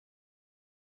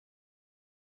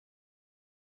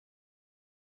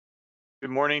Good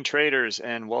morning, traders,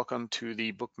 and welcome to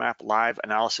the Bookmap Live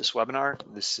Analysis webinar.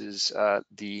 This is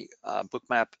the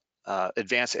Bookmap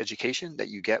Advanced Education that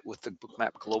you get with the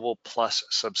Bookmap Global Plus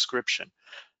subscription.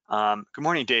 Good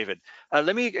morning, David.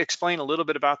 Let me explain a little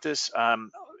bit about this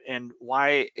and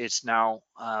why it's now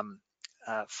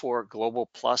for Global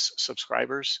Plus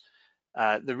subscribers.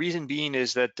 The reason being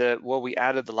is that well, we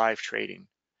added the live trading.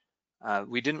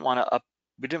 We didn't want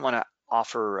to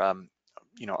offer a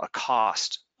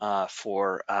cost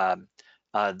for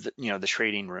the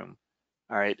trading room.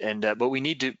 All right, and but we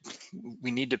need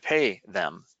to pay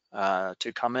them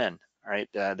to come in. All right,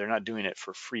 they're not doing it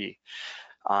for free.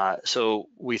 So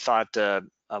we thought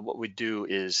what we'd do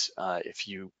is if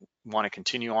you want to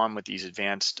continue on with these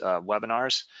advanced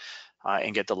webinars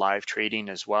and get the live trading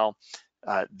as well,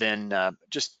 then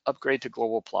just upgrade to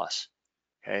Global Plus.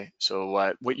 Okay,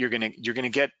 so what you're gonna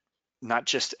get, not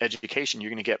just education, you're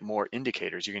gonna get more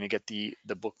indicators. You're gonna get the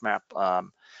Bookmap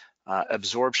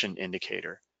absorption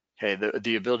indicator. Okay,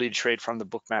 the ability to trade from the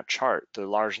Bookmap chart, the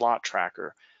large lot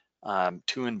tracker,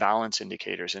 two imbalance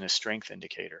indicators, and a strength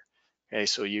indicator. Okay,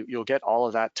 so you'll get all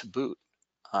of that to boot,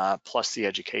 plus the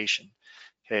education.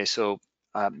 Okay, so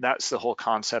that's the whole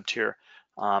concept here.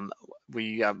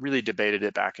 We really debated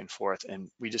it back and forth, and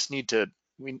we just need to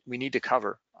we need to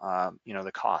cover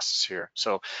the costs here.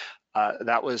 So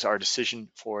that was our decision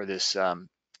for this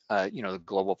the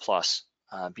Global Plus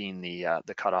being the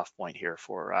cutoff point here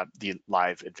for the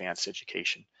live advanced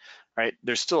education. Right,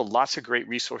 there's still lots of great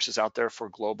resources out there for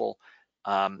global.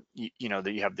 You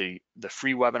have the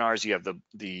free webinars, you have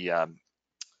the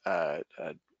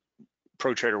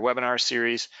Pro Trader webinar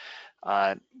series,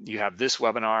 you have this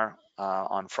webinar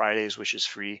on Fridays, which is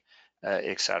free,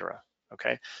 etc.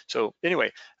 Okay, so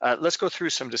anyway, let's go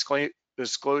through some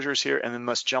disclosures here, and then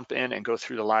let's jump in and go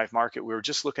through the live market. We were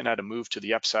just looking at a move to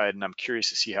the upside, and I'm curious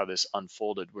to see how this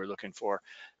unfolded. We're looking for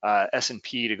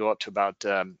S&P to go up to about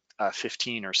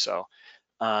 15 or so,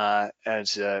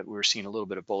 as we're seeing a little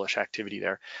bit of bullish activity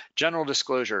there. General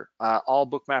disclosure, all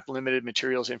Bookmap Limited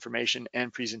materials, information,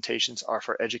 and presentations are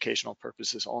for educational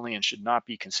purposes only and should not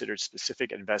be considered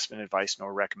specific investment advice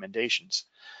nor recommendations.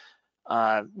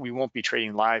 We won't be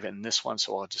trading live in this one,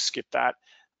 so I'll just skip that.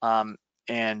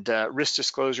 And risk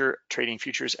disclosure, trading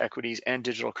futures, equities, and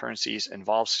digital currencies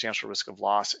involves substantial risk of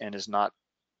loss and is not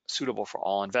suitable for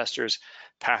all investors.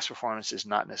 Past performance is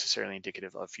not necessarily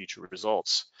indicative of future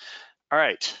results. All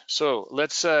right, so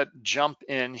let's jump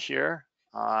in here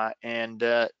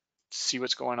and see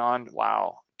what's going on.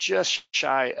 Wow, just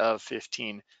shy of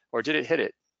 15, or did it hit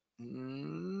it?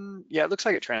 Yeah, it looks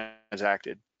like it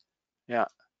transacted. Yeah.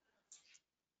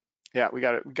 Yeah, we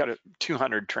got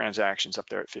 200 transactions up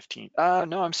there at 15.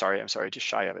 No, I'm sorry, just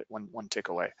shy of it, one tick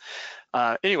away.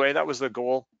 Anyway, that was the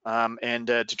goal, and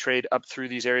to trade up through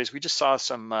these areas. We just saw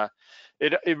some,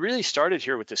 it really started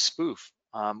here with this spoof,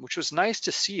 which was nice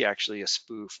to see, actually, a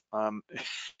spoof.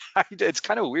 It's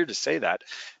kind of weird to say that,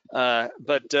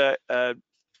 but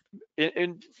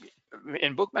in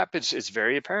Bookmap, it's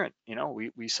very apparent.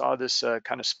 We saw this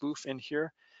kind of spoof in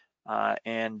here,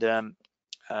 and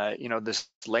this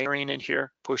layering in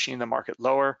here, pushing the market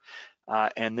lower.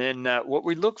 And then what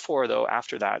we look for, though,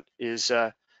 after that is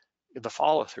the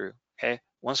follow through. Okay,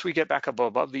 once we get back up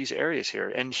above these areas here,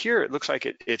 and here it looks like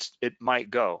it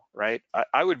might go, right?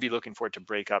 I would be looking for it to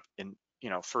break up in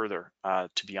further,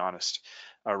 to be honest.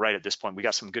 Right at this point, we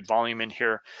got some good volume in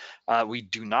here. We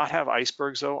do not have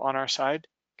icebergs, though, on our side.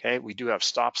 Okay, we do have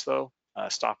stops, though.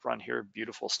 Stop run here,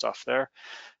 beautiful stuff there.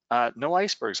 No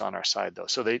icebergs on our side, though.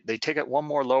 So they take it one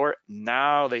more lower.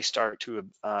 Now they start to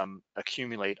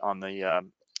accumulate on the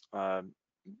on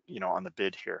the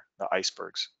bid here, the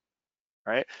icebergs,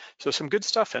 right? So some good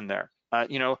stuff in there.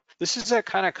 This is that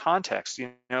kind of context,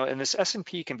 and this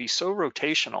S&P can be so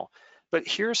rotational, but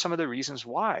here are some of the reasons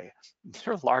why.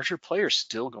 There are larger players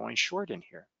still going short in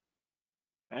here,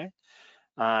 okay?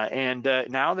 And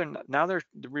now they're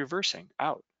reversing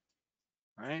out,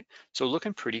 right? So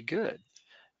looking pretty good.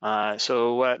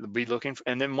 So be looking for,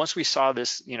 and then once we saw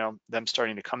this, them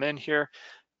starting to come in here,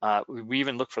 we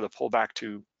even look for the pullback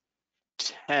to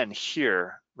 10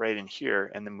 here, right in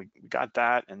here, and then we got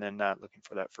that, and then looking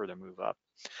for that further move up.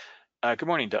 Good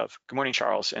morning, Dove. Good morning,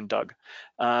 Charles and Doug.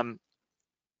 All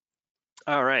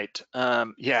right.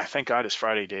 Yeah, thank God it's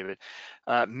Friday, David.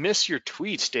 Miss your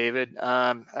tweets, David.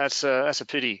 That's a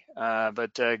pity.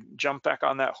 But jump back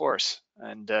on that horse,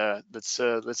 and let's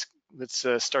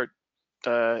start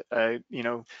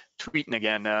tweeting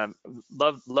again.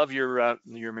 Love your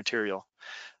material.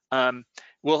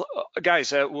 Well,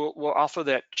 guys, we'll offer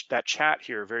that chat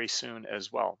here very soon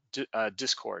as well.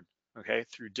 Discord, okay,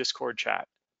 through Discord chat.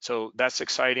 So that's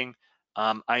exciting.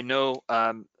 I know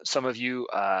some of you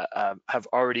have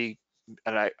already,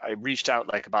 and I reached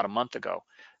out like about a month ago,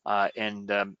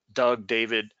 and Doug,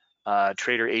 David,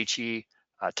 Trader HE,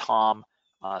 Tom,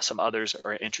 some others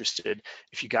are interested.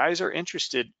 If you guys are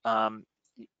interested,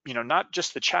 not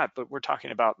just the chat, but we're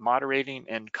talking about moderating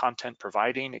and content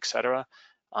providing, etc.,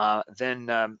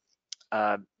 then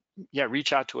yeah,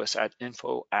 reach out to us at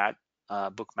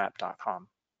info@bookmap.com.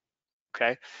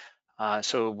 Okay,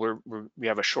 so we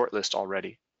have a short list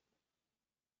already.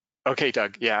 Okay,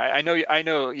 Doug. Yeah, I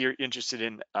know you're interested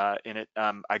in it.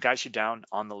 I got you down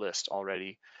on the list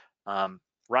already.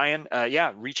 Ryan,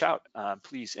 yeah, reach out,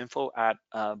 please.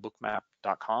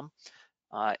 info@bookmap.com.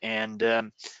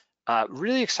 And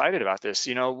really excited about this.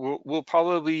 We'll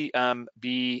probably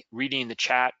be reading the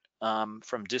chat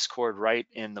from Discord right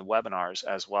in the webinars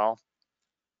as well.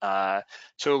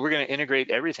 So we're going to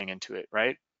integrate everything into it,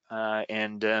 right?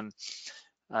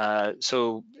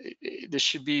 So this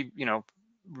should be,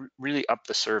 really up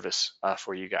the service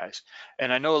for you guys.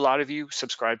 And I know a lot of you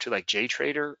subscribe to like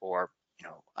JTrader or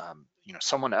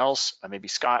someone else, maybe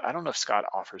Scott. I don't know if Scott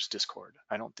offers Discord.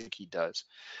 I don't think he does,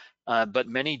 but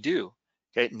many do.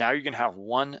 Okay, now you're gonna have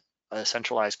one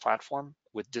centralized platform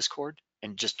with Discord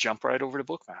and just jump right over to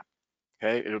Bookmap.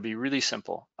 Okay, it'll be really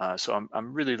simple. So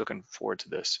I'm really looking forward to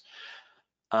this.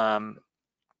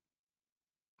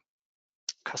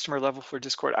 Customer level for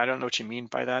Discord. I don't know what you mean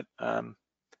by that,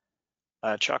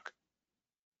 Chuck.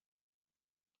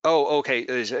 Oh, okay.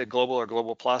 Is it global or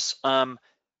global plus? I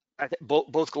think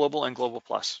both global and global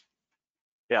plus.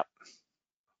 Yeah,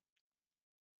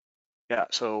 yeah.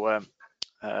 So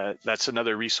that's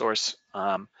another resource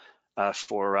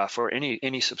for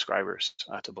any subscribers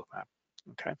to Bookmap.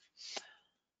 Okay.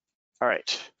 All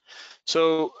right.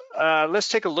 So let's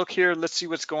take a look here. Let's see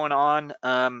what's going on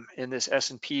in this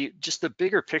S&P. Just the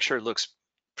bigger picture looks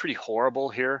pretty horrible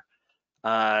here.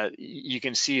 You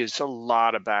can see it's a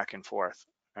lot of back and forth,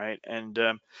 right? And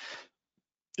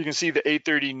you can see the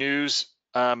 8:30 news,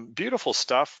 beautiful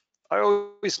stuff. I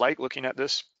always like looking at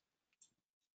this.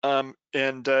 And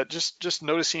just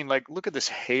noticing, like, look at this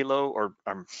halo or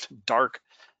dark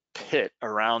pit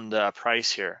around the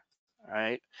price here,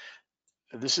 right?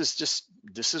 This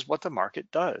is what the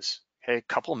market does. Okay, a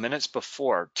couple minutes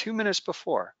before, 2 minutes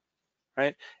before,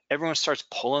 right? Everyone starts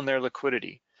pulling their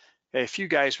liquidity. Okay, a few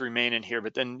guys remain in here,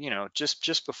 but then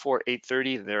just before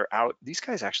 8:30 they're out. These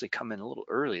guys actually come in a little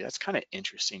early. That's kind of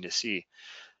interesting to see.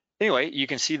 Anyway, you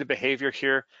can see the behavior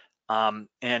here, and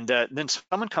then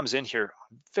someone comes in here,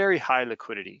 very high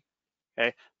liquidity.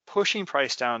 Okay, pushing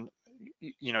price down.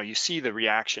 You see the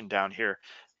reaction down here.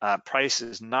 Price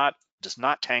does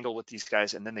not tangle with these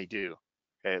guys, and then they do.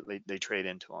 Okay, they trade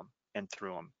into them and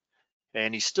through them,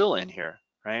 and he's still in here,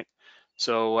 right?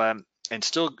 So and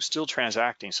still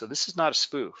transacting. So this is not a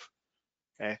spoof.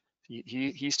 Okay,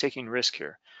 he's taking risk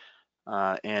here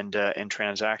and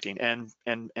transacting, and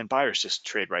buyers just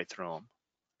trade right through them.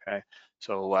 Okay,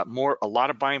 so a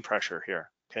lot of buying pressure here.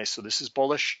 Okay, so this is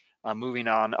bullish, moving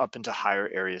on up into higher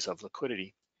areas of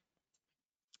liquidity.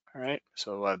 All right,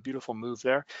 so a beautiful move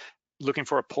there. Looking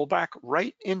for a pullback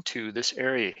right into this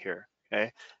area here.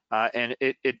 Okay, and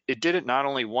it did it not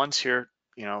only once here,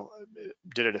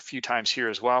 did it a few times here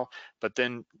as well, but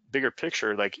then bigger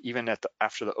picture, like even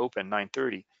after the open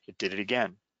 9:30, it did it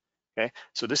again. Okay,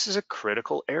 so this is a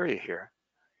critical area here.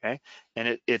 Okay,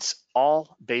 and it's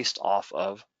all based off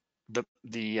of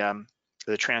the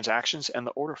transactions and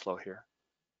the order flow here.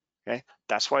 Okay,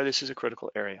 that's why this is a critical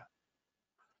area.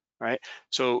 Right,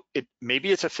 so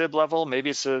maybe it's a fib level, maybe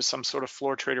it's some sort of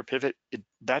floor trader pivot.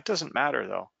 That doesn't matter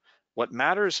though. What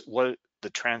matters was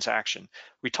the transaction.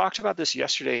 We talked about this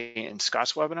yesterday in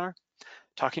Scott's webinar,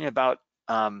 talking about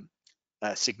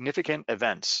significant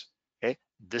events. Okay,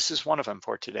 this is one of them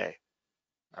for today.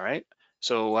 All right,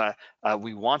 so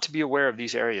we want to be aware of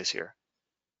these areas here.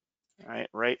 All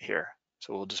right here.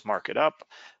 So we'll just mark it up,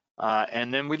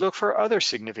 and then we look for other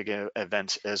significant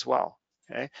events as well.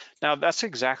 Okay, now that's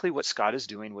exactly what Scott is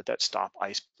doing with that stop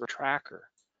iceberg tracker.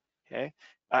 Okay,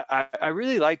 I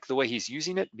really like the way he's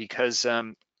using it because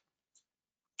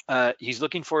he's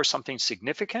looking for something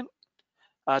significant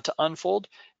to unfold,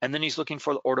 and then he's looking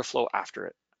for the order flow after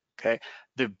it. Okay,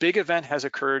 the big event has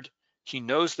occurred. He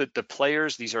knows that the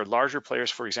players, these are larger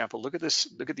players. For example, look at this.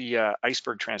 Look at the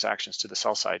iceberg transactions to the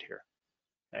sell side here.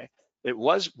 Okay,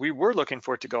 we were looking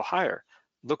for it to go higher.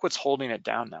 Look what's holding it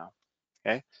down now.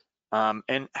 Okay,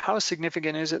 and how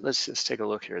significant is it? Let's just take a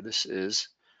look here. This is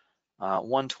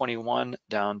 121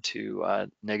 down to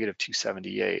negative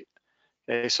 278.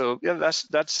 Okay, so yeah,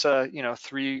 that's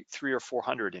 300 or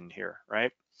 400 in here,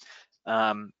 right?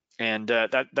 And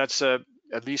that's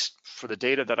at least for the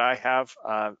data that I have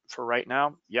for right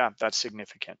now, yeah, that's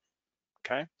significant.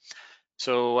 Okay,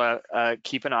 so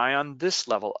keep an eye on this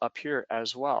level up here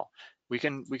as well. We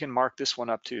can mark this one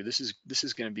up too. This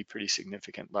is going to be pretty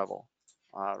significant level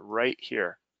right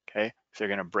here. Okay, if they're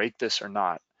going to break this or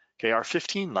not. Okay, our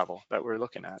 15 level that we're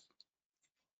looking at.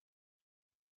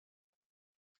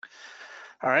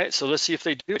 All right, so let's see if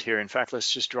they do it here. In fact,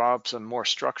 let's just draw up some more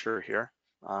structure here,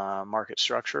 market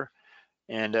structure,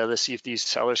 and let's see if these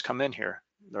sellers come in here.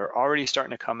 They're already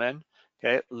starting to come in.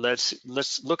 Okay, let's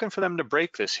looking for them to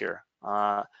break this here.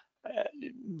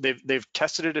 They've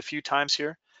tested it a few times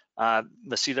here.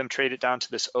 Let's see them trade it down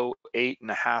to this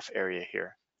 08.5 area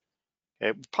here.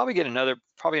 Okay, probably get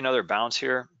another bounce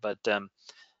here, but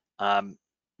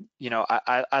you know,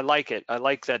 I like it. I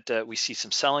like that we see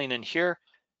some selling in here.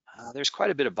 There's quite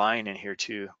a bit of buying in here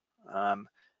too,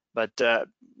 but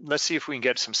let's see if we can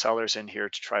get some sellers in here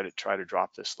to try to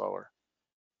drop this lower.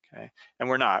 Okay, and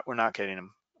we're not getting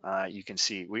them. You can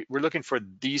see we're looking for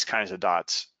these kinds of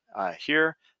dots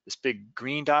here. This big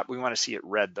green dot, we want to see it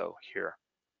red though here.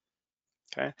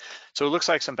 Okay, so it looks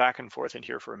like some back and forth in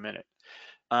here for a minute,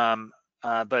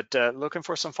 but looking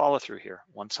for some follow through here,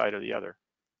 one side or the other.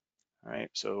 All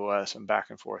right, so some back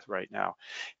and forth right now.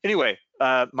 Anyway,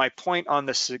 my point on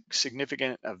the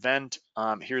significant event,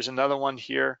 here's another one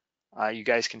here. You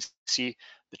guys can see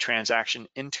the transaction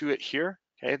into it here.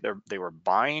 Okay, they were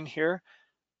buying here.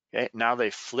 Okay, now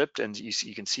they flipped, and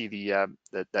you can see the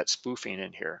that spoofing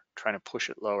in here, trying to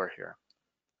push it lower here.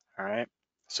 All right,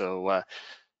 so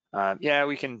yeah,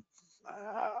 we can.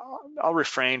 I'll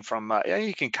refrain from. Yeah,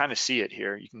 you can kind of see it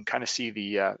here. You can kind of see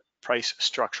the price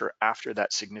structure after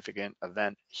that significant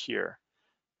event here,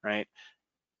 right?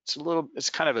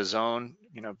 It's kind of a zone,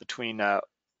 you know, between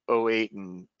 08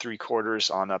 and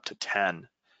 3/4 on up to 10.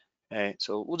 Okay,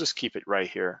 so we'll just keep it right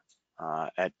here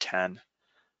at 10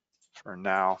 for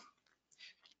now.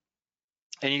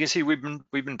 And you can see we've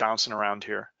been bouncing around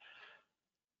here.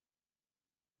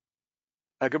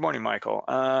 Good morning, Michael.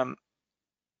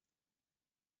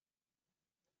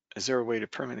 Is there a way to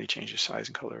permanently change the size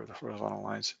and color of the horizontal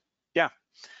lines? Yeah.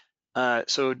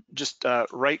 So just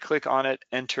right click on it,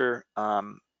 enter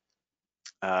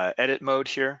edit mode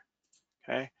here,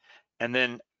 okay? And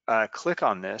then click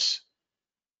on this.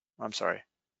 I'm sorry.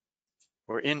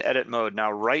 We're in edit mode.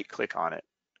 Now right click on it,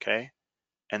 okay?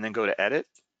 And then go to edit,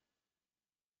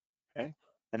 okay?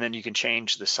 And then you can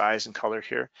change the size and color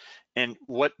here. And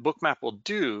what Bookmap will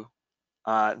do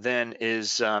then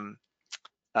is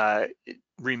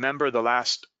remember the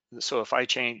last, so if I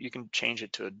change, you can change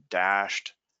it to a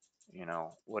dashed, you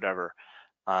know, whatever,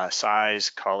 size,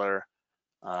 color,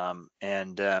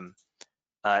 and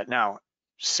now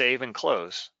save and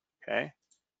close, okay?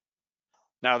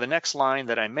 Now the next line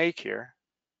that I make here,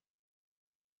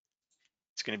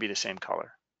 it's gonna be the same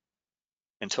color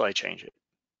until I change it.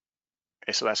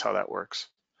 Okay, so that's how that works.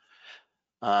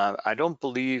 I don't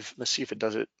believe, let's see if it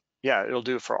does it. Yeah, it'll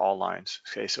do it for all lines.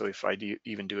 Okay, so if I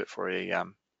even do it for a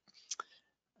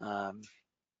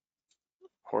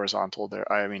horizontal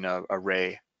there, I mean a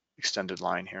array extended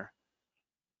line here.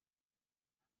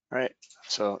 All right,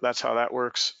 so that's how that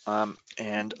works.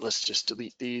 And let's just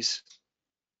delete these.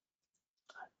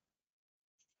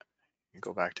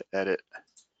 Go back to edit,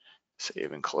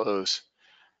 save and close.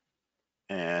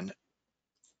 And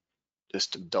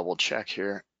just to double check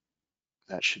here,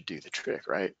 that should do the trick,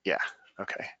 right? Yeah,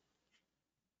 okay.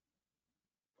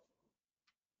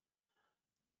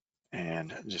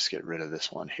 And just get rid of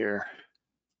this one here.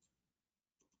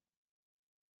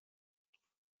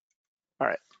 All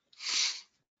right.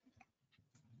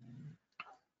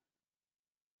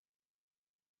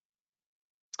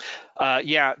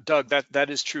 Yeah, Doug, that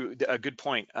is true. A good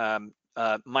point.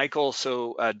 Michael,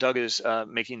 so Doug is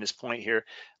making this point here.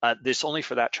 This only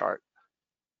for that chart.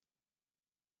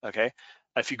 Okay.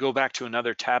 If you go back to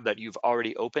another tab that you've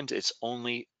already opened, it's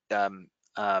only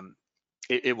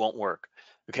it won't work.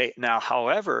 Okay. Now,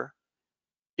 however,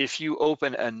 if you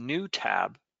open a new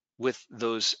tab with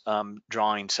those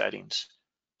drawing settings,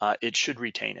 it should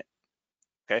retain it.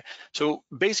 Okay, so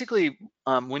basically,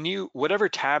 when whatever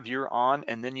tab you're on,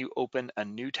 and then you open a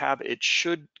new tab, it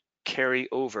should carry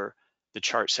over the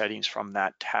chart settings from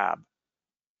that tab.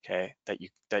 Okay, that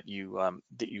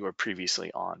you were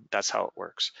previously on. That's how it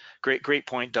works. Great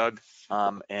point, Doug.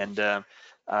 And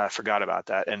forgot about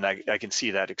that, and I can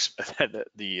see that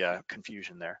the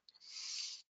confusion there.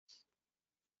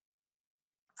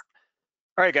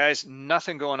 All right, guys,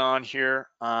 nothing going on here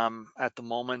at the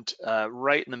moment,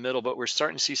 right in the middle, but we're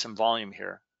starting to see some volume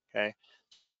here, okay?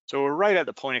 So we're right at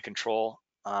the point of control,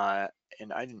 and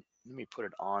let me put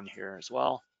it on here as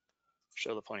well,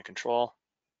 show the point of control.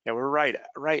 Yeah, we're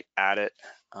right at it,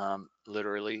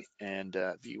 literally, and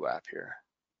VWAP here.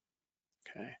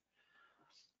 Okay.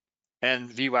 And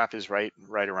VWAP is right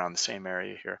around the same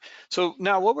area here. So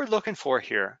now what we're looking for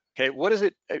here, okay, what is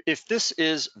it, if this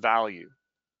is value,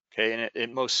 okay, and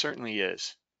it most certainly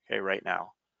is, okay, right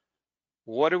now,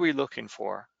 what are we looking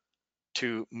for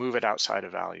to move it outside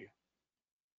of value?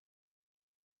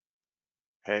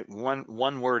 Okay,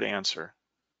 one word answer.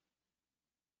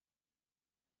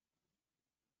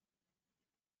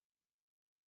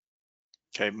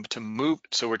 Okay, to move,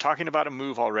 so we're talking about a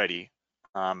move already,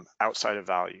 outside of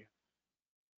value.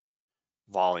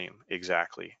 Volume,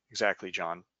 exactly,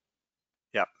 John.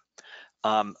 Yep.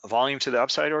 Volume to the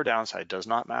upside or downside does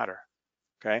not matter.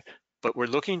 Okay, but we're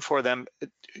looking for them.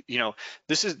 You know,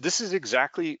 this is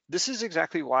exactly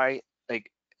why, like,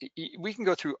 we can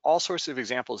go through all sorts of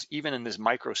examples, even in this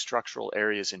microstructural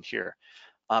areas in here.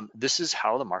 This is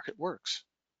how the market works.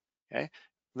 Okay,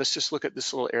 let's just look at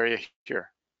this little area here.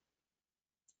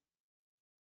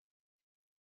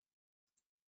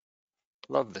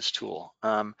 Love this tool.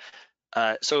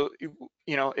 So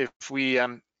you know, if we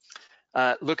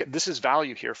look at, this is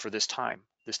value here for this time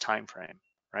frame,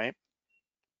 right?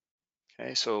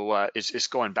 Okay, so it's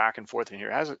going back and forth in here.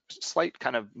 It has a slight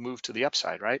kind of move to the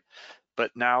upside, right?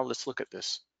 But now let's look at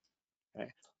this.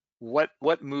 Okay,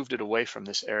 what moved it away from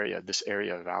this area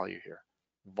of value here?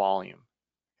 Volume.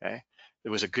 Okay, it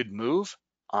was a good move.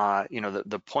 You know,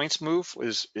 the points move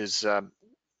is it's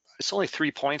only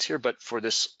 3 points here, but for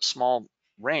this small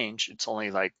range, it's only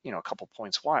like, you know, a couple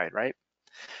points wide, right?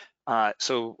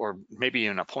 So, or maybe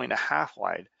even a point and a half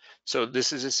wide. So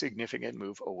this is a significant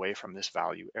move away from this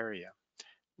value area.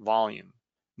 Volume,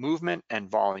 movement and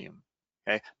volume,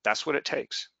 okay? That's what it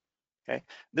takes, okay?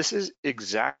 This is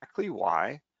exactly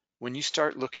why when you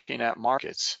start looking at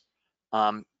markets,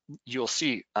 you'll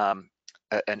see an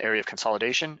area of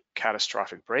consolidation,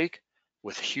 catastrophic break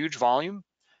with huge volume,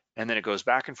 and then it goes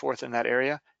back and forth in that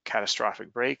area,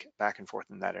 catastrophic break, back and forth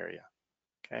in that area,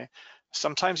 okay?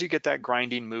 Sometimes you get that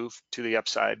grinding move to the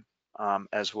upside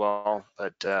as well,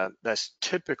 but that's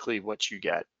typically what you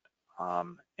get.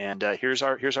 And here's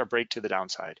our break to the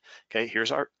downside. Okay,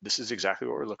 this is exactly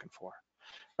what we're looking for.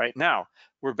 Right now,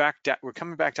 we're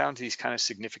coming back down to these kind of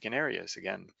significant areas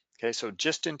again. Okay, so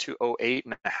just into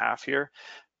 08.5 here.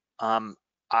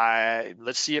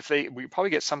 Let's see if we probably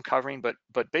get some covering,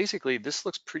 but basically this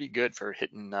looks pretty good for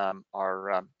hitting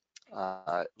our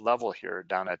level here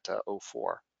down at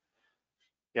 04.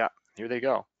 Yeah, here they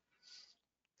go.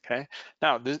 Okay,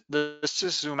 now let's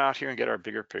just zoom out here and get our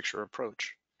bigger picture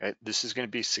approach. Okay, this is going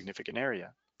to be a significant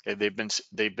area. Okay,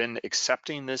 they've been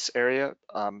accepting this area.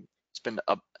 It's been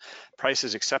up,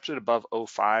 prices accepted above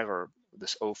 05 or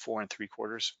this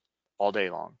 04.75 all day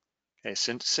long. Okay,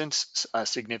 since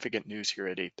significant news here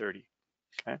at 8:30.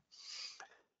 Okay.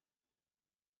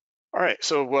 All right,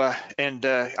 so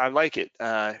I like it.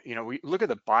 You know, we look at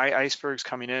the buy icebergs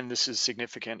coming in. This is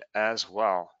significant as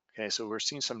well. Okay, so we're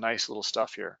seeing some nice little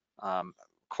stuff here.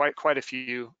 Quite a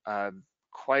few,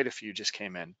 just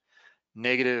came in.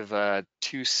 Negative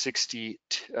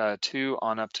 262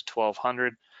 on up to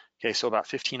 1200. Okay, so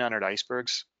about 1500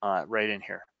 icebergs right in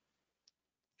here.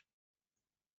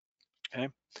 Okay,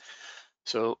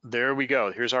 so there we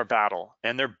go. Here's our battle,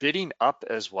 and they're bidding up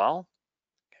as well.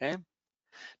 Okay.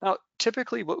 Now,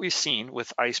 typically what we've seen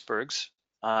with icebergs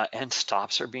and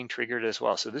stops are being triggered as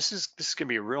well. So this is going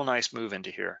to be a real nice move into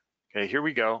here. Okay, here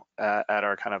we go at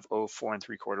our kind of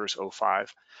 04.75,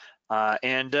 05.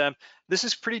 And this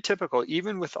is pretty typical.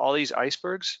 Even with all these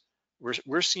icebergs,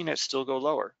 we're seeing it still go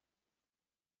lower.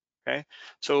 Okay,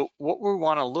 so what we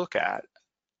want to look at,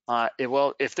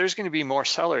 well, if there's going to be more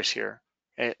sellers here,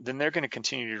 then they're going to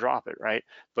continue to drop it, right?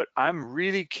 But I'm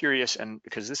really curious, and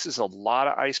because this is a lot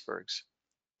of icebergs,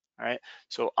 all right,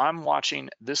 so I'm watching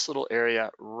this little area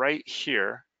right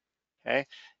here, okay?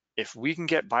 If we can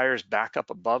get buyers back up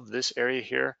above this area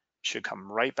here, should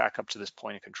come right back up to this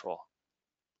point of control,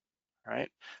 all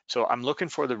right? So I'm looking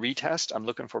for the retest, I'm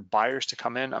looking for buyers to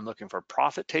come in, I'm looking for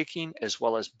profit taking as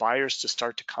well as buyers to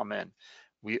start to come in.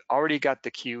 We already got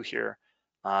the cue here,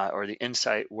 or the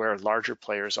insight where larger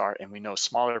players are, and we know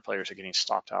smaller players are getting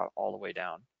stopped out all the way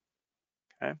down,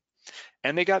 okay?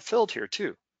 And they got filled here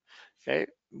too. Okay,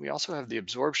 we also have the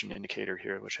absorption indicator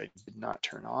here, which I did not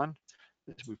turn on.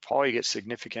 We probably get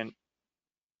significant.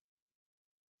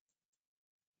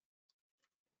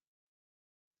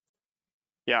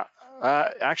 Yeah,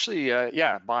 actually,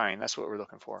 yeah, buying, that's what we're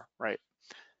looking for, right?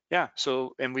 Yeah,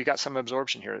 so, and we got some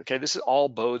absorption here. Okay, this is all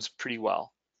bodes pretty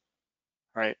well,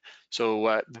 right?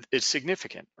 So it's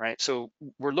significant, right? So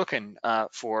we're looking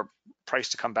for price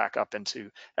to come back up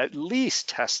into at least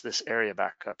test this area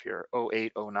back up here,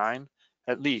 08, 09,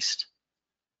 at least.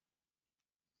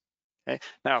 Okay.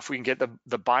 Now, if we can get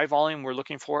the buy volume we're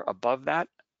looking for above that,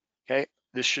 okay,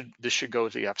 this should go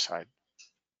to the upside.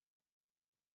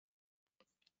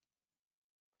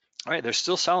 All right, they're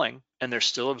still selling and they're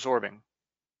still absorbing,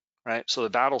 right? So the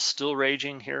battle's still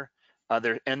raging here.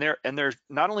 They're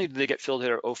not only did they get filled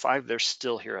here at 05, they're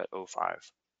still here at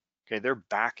 05. Okay, they're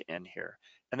back in here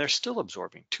and they're still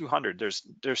absorbing 200.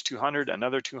 There's 200,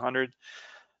 another 200,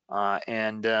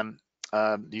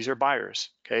 these are buyers.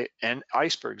 Okay, and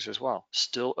icebergs as well,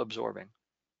 still absorbing.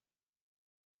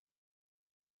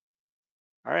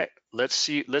 All right, let's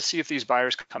see if these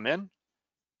buyers come in.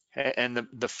 Okay, and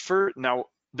the first now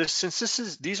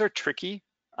since these are tricky.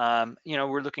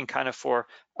 We're looking kind of for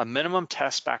a minimum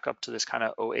test back up to this kind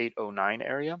of 08, 09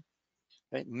 area.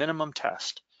 Okay, minimum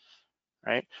test.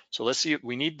 Right? So let's see,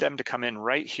 we need them to come in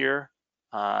right here,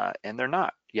 and they're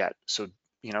not yet. So,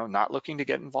 not looking to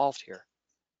get involved here,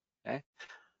 okay?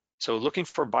 So looking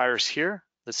for buyers here.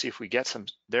 Let's see if we get some,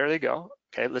 there they go.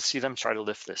 Okay, let's see them try to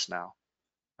lift this now,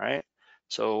 right?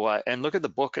 So, and look at the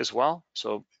book as well.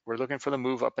 So we're looking for the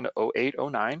move up into 08,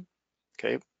 09.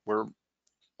 Okay, we're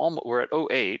at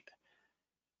 08,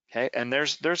 okay? And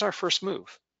there's our first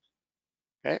move.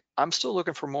 Okay, I'm still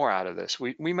looking for more out of this.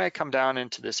 We might come down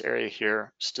into this area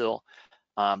here still,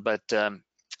 but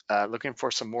looking for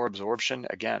some more absorption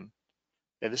again.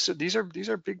 Yeah, these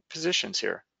are big positions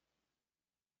here.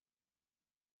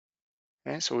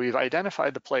 Okay, so we've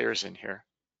identified the players in here.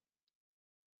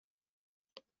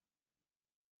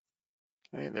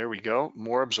 Okay, there we go.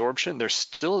 More absorption. They're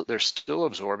still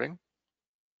absorbing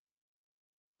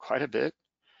quite a bit.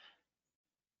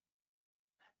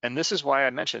 And this is why I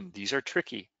mentioned these are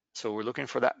tricky. So we're looking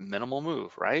for that minimal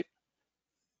move, right?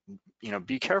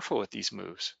 Be careful with these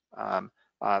moves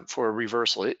for a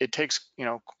reversal. It takes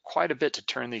quite a bit to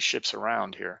turn these ships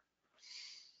around here.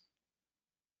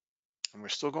 And we're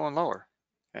still going lower.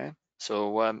 Okay,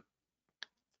 so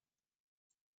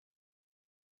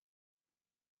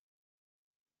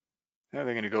now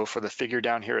they're going to go for the figure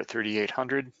down here at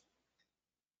 3,800.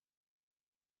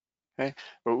 Okay,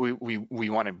 but we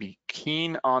want to be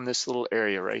keen on this little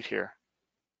area right here.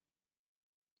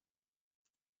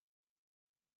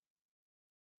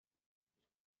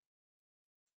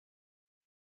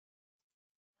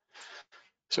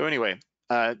 So anyway,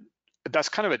 that's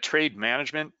kind of a trade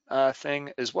management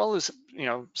thing, as well as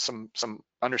some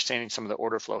understanding some of the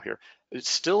order flow here. It's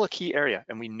still a key area,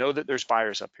 and we know that there's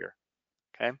buyers up here.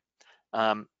 Okay,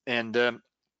 I'm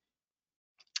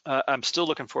still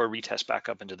looking for a retest back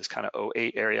up into this kind of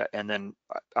 08 area, and then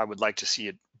I would like to see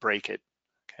it break it.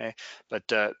 Okay,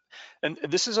 but and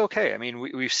this is okay. I mean,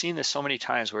 we've seen this so many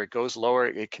times where it goes lower,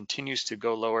 it continues to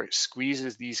go lower, it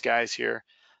squeezes these guys here,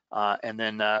 and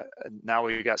then now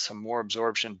we've got some more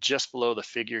absorption just below the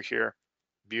figure here.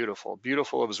 Beautiful,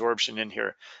 beautiful absorption in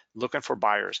here. Looking for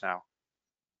buyers now.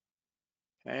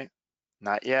 Okay,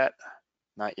 not yet,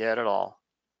 not yet at all.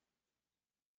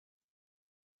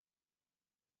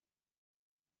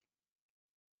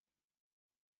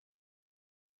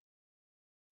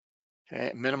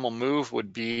 Okay, minimal move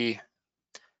would be,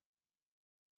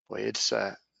 boy, it's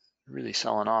really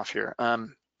selling off here. All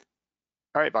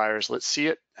right, buyers, let's see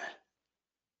it.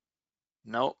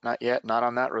 No, not yet, not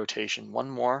on that rotation. One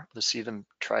more, let's see them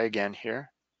try again here.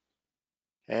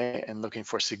 Okay, and looking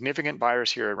for significant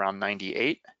buyers here around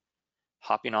 98,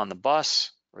 hopping on the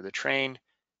bus or the train,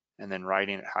 and then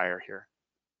riding it higher here.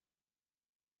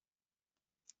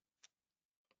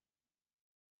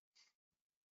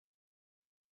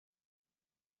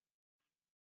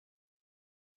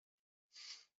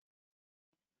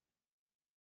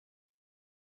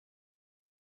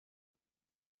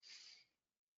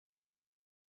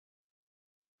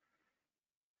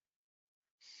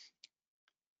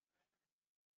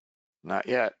 Not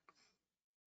yet.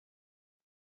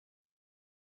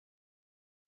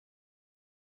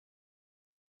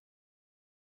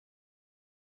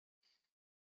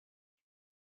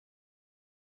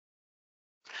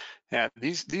 Yeah,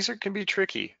 these can be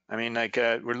tricky. I mean, like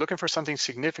we're looking for something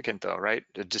significant though, right?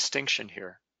 A distinction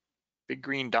here. Big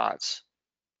green dots.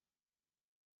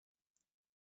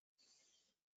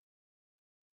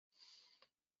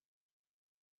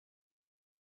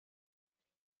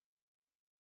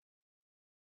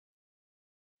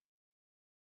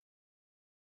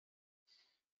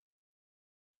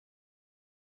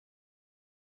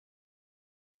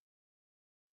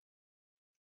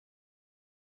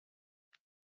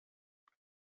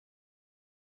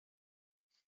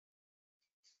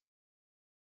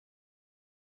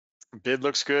 Bid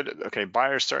looks good. Okay,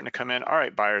 buyers starting to come in. All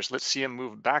right, buyers, let's see them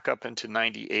move back up into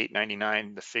 98,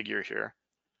 99, the figure here.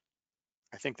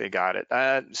 I think they got it.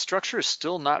 Structure is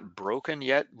still not broken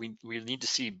yet. We need to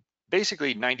see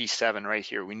basically 97 right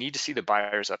here. We need to see the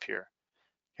buyers up here.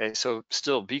 Okay, so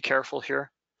still be careful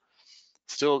here.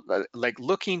 Still like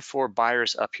looking for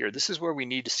buyers up here. This is where we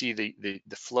need to see the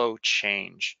flow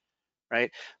change,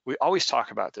 right? We always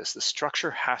talk about this. The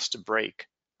structure has to break,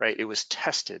 right? It was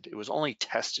tested. It was only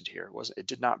tested here. It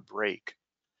did not break.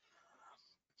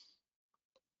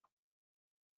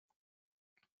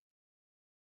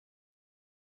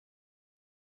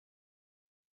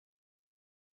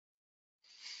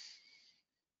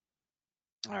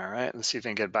 All right, let's see if we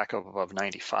can get back up above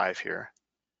 95 here.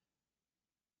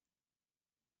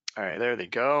 All right, there they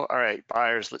go. All right,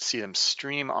 buyers, let's see them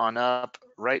stream on up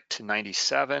right to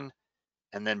 97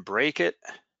 and then break it.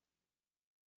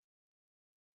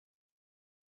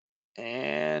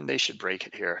 And they should break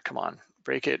it here. Come on,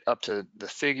 break it up to the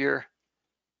figure.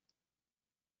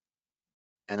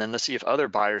 And then let's see if other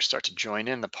buyers start to join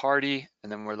in the party.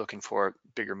 And then we're looking for a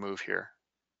bigger move here,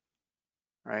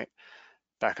 right?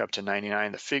 Back up to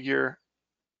 99, the figure.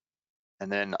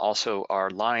 And then also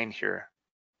our line here,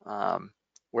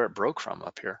 where it broke from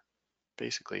up here,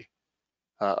 basically,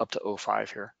 up to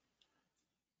 05 here.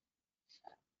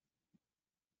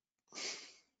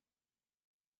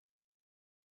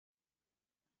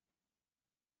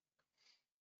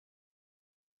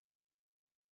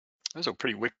 That was a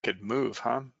pretty wicked move,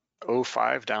 huh?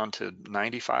 05 down to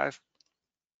 95,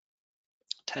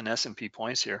 10 S&P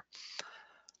points here.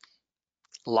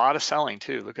 A lot of selling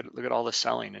too. Look at all the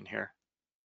selling in here.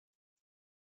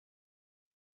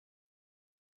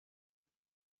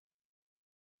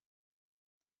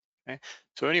 Okay.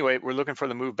 So anyway, we're looking for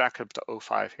the move back up to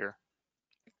 05 here.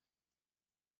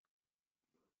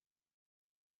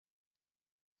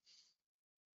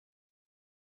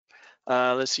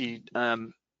 Let's see, a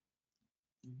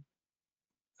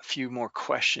few more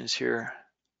questions here.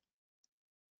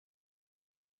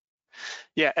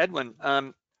 Yeah, Edwin,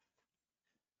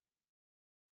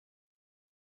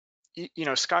 you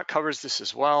know, Scott covers this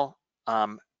as well.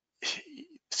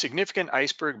 Significant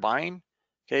iceberg buying,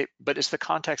 okay, but it's the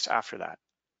context after that,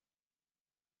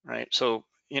 right? So,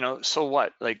 you know, so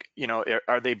what? Like, you know,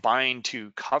 are they buying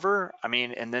to cover? I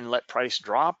mean, and then let price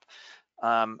drop?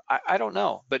 I don't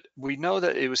know, but we know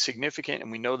that it was significant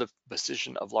and we know the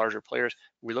position of larger players.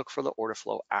 We look for the order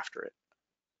flow after it,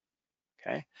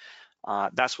 okay?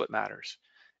 That's what matters.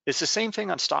 It's the same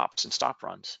thing on stops and stop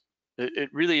runs.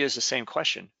 It really is the same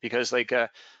question because like,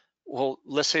 well,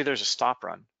 let's say there's a stop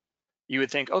run. You would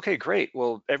think, okay, great.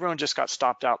 Well, everyone just got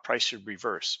stopped out, price should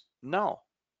reverse. No,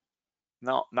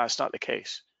 that's not the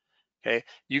case, okay?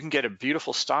 You can get a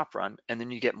beautiful stop run and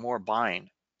then you get more buying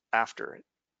after it,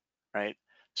 right?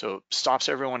 So stops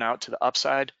everyone out to the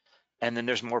upside and then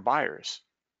there's more buyers,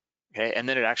 okay? And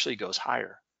then it actually goes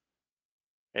higher,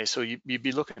 okay? So you'd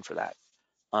be looking for that.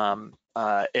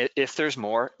 If there's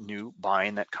more new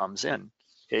buying that comes in.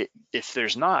 Okay? If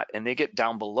there's not, and they get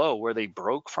down below where they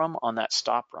broke from on that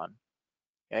stop run,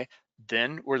 okay,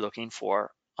 then we're looking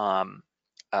for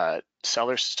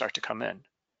sellers to start to come in,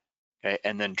 okay,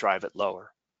 and then drive it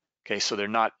lower. Okay, so they're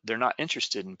not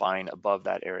interested in buying above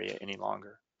that area any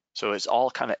longer. So it's all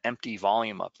kind of empty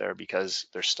volume up there because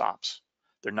they're stops.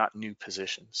 They're not new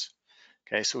positions.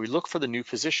 Okay, so we look for the new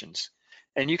positions,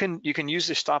 and you can use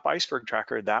the stop iceberg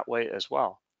tracker that way as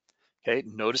well. Okay,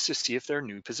 notice to see if there are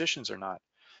new positions or not.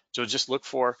 So just look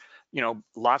for, you know,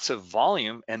 lots of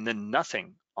volume and then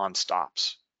nothing on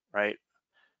stops, right?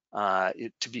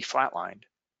 To be flatlined,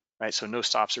 right? So no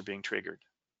stops are being triggered.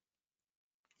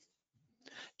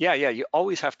 Yeah, you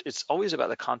always have to. It's always about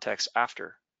the context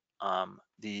after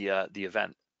the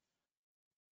event,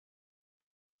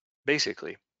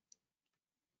 basically.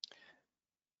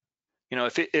 You know,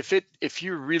 if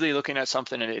you're really looking at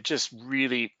something and it just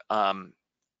really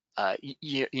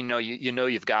you know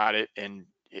you've got it, and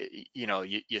you know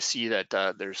you see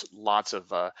that there's lots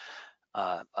of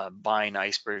buying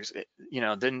icebergs, you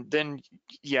know, then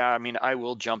yeah, I mean, I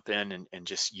will jump in and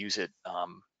just use it,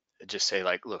 just say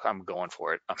like, look, I'm going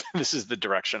for it. This is the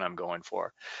direction I'm going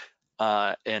for,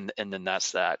 and then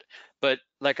that's that. But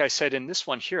like I said in this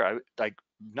one here, I like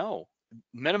no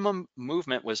minimum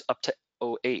movement was up to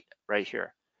 08 right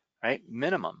here, right?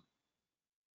 Minimum.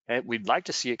 Okay? We'd like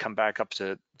to see it come back up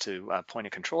to point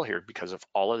of control here because of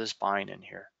all of this buying in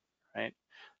here, right?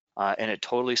 And it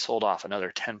totally sold off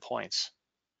another 10 points.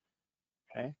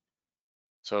 Okay,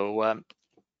 so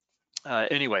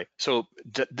anyway, so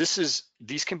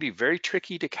these can be very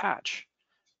tricky to catch,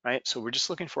 right? So we're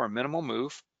just looking for a minimal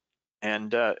move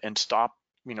and stop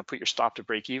put your stop to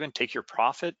break even, take your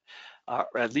profit,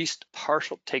 or at least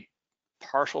take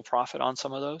partial profit on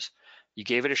some of those. You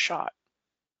gave it a shot,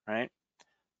 right?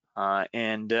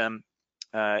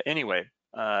 Anyway,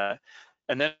 and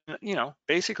then,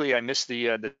 basically I missed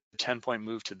the 10-point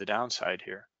move to the downside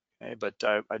here. Okay, but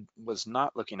I was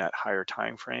not looking at higher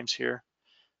time frames here.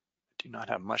 I do not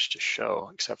have much to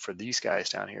show except for these guys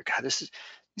down here. God, these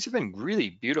have been really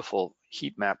beautiful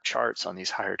heat map charts on these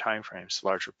higher time frames.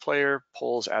 Larger player,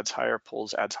 pulls, adds higher,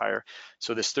 pulls, adds higher.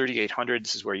 So this 3,800,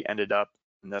 this is where you ended up,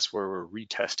 and that's where we're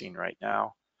retesting right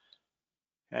now.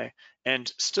 Okay,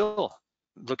 and still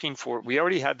looking for, we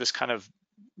already had this kind of,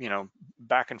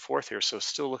 back and forth here, so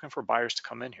still looking for buyers to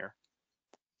come in here.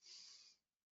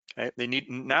 Okay, they need,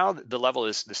 now the level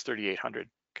is this 3,800,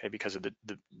 okay, because of the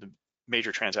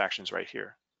major transactions right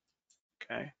here.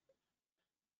 Okay,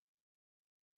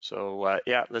 so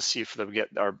yeah, let's see if we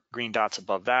get our green dots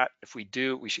above that. If we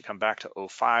do, we should come back to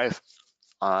 05.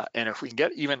 And if we can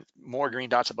get even more green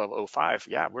dots above 05,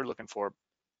 yeah, we're looking for,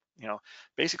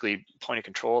 basically point of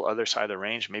control, other side of the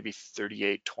range, maybe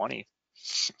 38.20.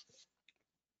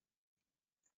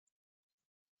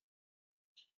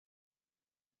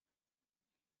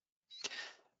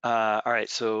 All right,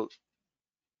 so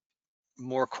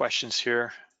more questions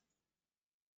here.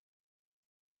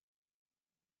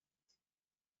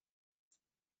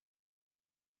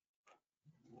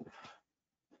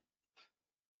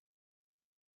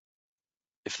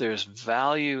 If there's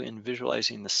value in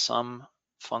visualizing the sum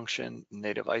function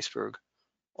native iceberg,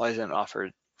 why isn't it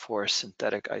offered for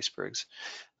synthetic icebergs?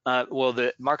 Well,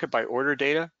 the market by order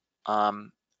data,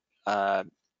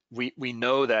 we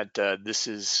know that this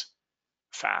is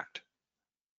fact,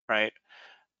 right?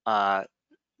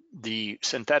 The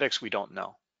synthetics we don't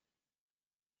know,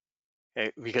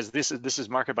 okay? Because this is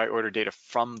market by order data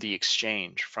from the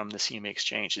exchange, from the CME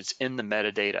exchange. It's in the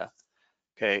metadata,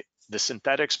 okay? The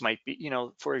synthetics might be,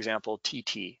 for example,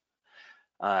 TT.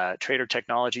 Trader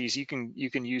Technologies, you can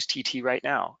use TT right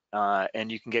now, and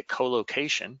you can get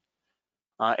co-location,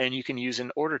 and you can use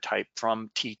an order type from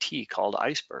TT called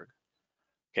iceberg.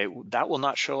 Okay, that will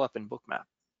not show up in Bookmap,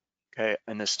 okay,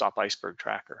 in this stop iceberg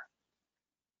tracker,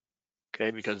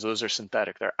 okay, because those are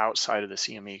synthetic. They're outside of the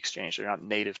CME exchange. They're not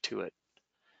native to it.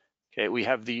 Okay, we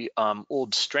have the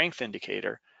old strength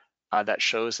indicator that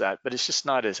shows that, but it's just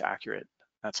not as accurate.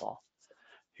 That's all.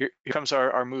 Here comes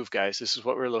our move, guys. This is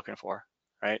what we're looking for,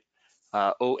 right?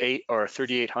 08 or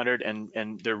 3,800,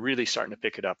 and they're really starting to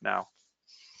pick it up now.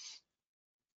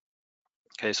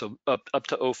 Okay, so up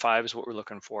to 05 is what we're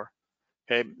looking for.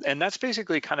 Okay, and that's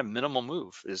basically kind of minimal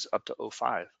move is up to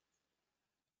 05.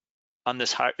 On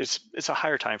this high, it's a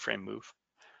higher time frame move,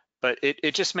 but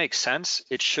it just makes sense.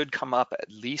 It should come up at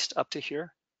least up to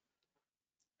here,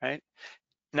 right?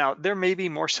 Now there may be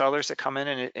more sellers that come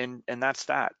in, and that's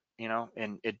that,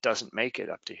 and it doesn't make it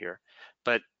up to here.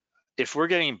 But if we're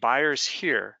getting buyers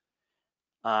here,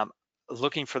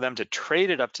 looking for them to trade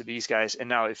it up to these guys, and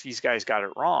now if these guys got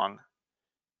it wrong,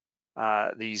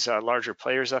 these larger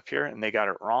players up here, and they got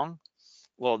it wrong,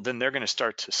 well, then they're going to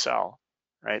start to sell,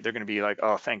 right? They're going to be like,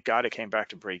 oh, thank God it came back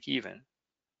to break even.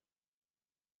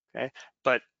 Okay,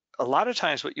 but a lot of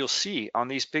times what you'll see on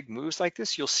these big moves like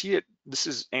this, you'll see it. This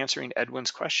is answering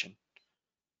Edwin's question.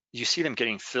 You see them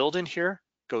getting filled in here,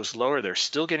 goes lower, they're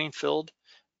still getting filled.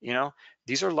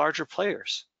 These are larger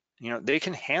players. They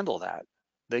can handle that.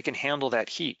 They can handle that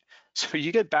heat. So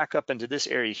you get back up into this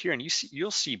area here, and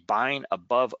you'll see buying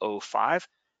above 05.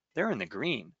 They're in the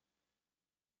green.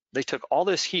 They took all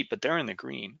this heat, but they're in the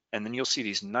green. And then you'll see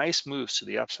these nice moves to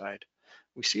the upside.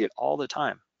 We see it all the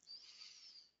time.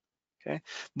 Okay,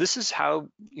 this is how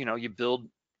you build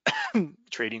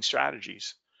trading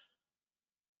strategies.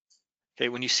 Okay,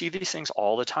 when you see these things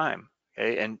all the time,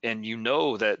 okay, and you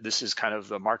know that this is kind of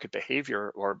the market behavior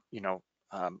or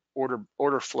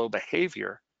order flow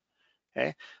behavior.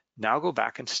 Okay, now go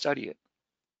back and study it.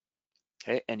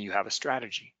 Okay, and you have a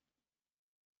strategy.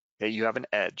 Okay, you have an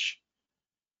edge.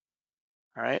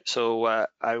 All right, so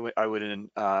I would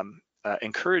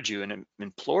encourage you and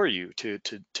implore you to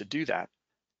do that.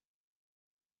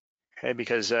 Okay,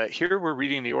 because here we're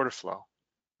reading the order flow,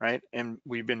 right? And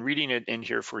we've been reading it in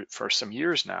here for some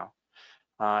years now,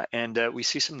 and we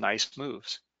see some nice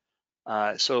moves.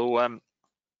 And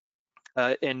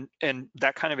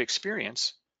that kind of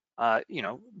experience,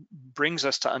 brings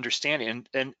us to understanding,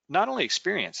 and not only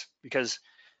experience, because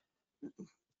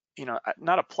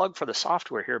not a plug for the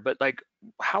software here, but like,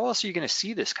 how else are you going to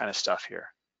see this kind of stuff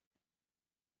here?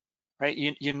 Right?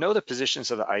 You know the positions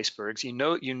of the icebergs. You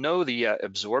know the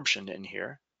absorption in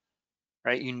here.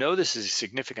 Right? This is a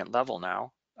significant level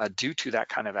now due to that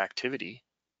kind of activity.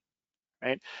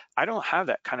 right? I don't have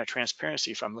that kind of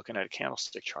transparency if I'm looking at a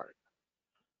candlestick chart,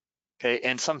 okay?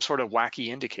 And some sort of wacky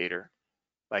indicator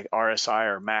like RSI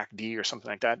or MACD or something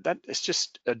like that, that is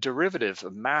just a derivative, a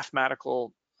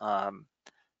mathematical,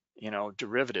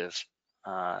 derivative,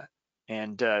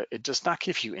 and it does not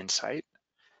give you insight.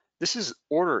 This is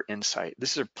order insight.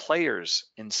 This is a player's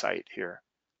insight here,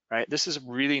 right? This is a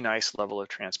really nice level of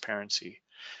transparency.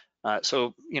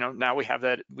 So now we have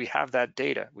that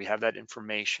data, we have that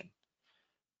information,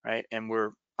 right? And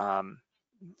we're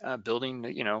building,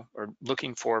 or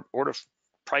looking for order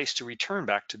price to return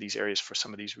back to these areas for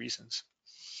some of these reasons.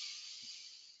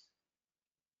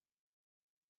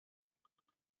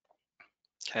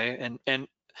 Okay, and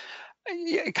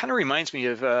yeah, it kind of reminds me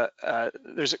of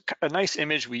there's a nice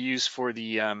image we use for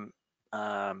the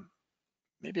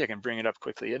maybe I can bring it up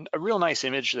quickly. A real nice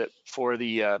image that for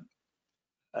the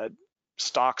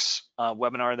stocks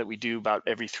webinar that we do about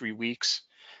every 3 weeks,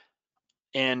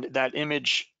 and that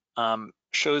image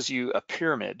shows you a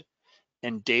pyramid,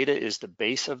 and data is the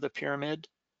base of the pyramid.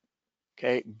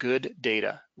 Okay, good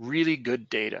data, really good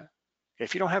data.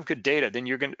 If you don't have good data, then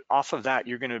you're going to, off of that,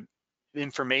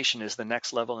 information is the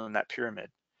next level in that pyramid.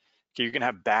 Okay, you're going to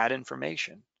have bad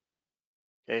information,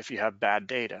 okay, if you have bad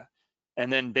data.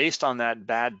 And then based on that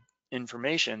bad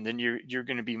information, then you're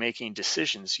going to be making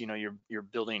decisions. You're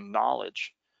building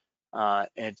knowledge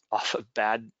and off of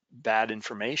bad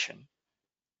information.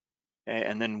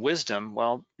 And then wisdom,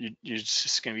 well, you're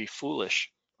just going to be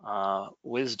foolish.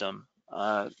 Wisdom,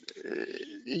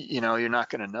 you're not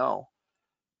going to know.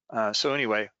 So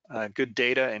anyway, good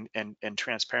data and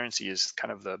transparency is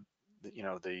kind of the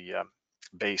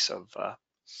base of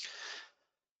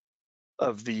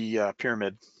the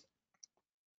pyramid.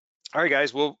 All right,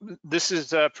 guys. Well, this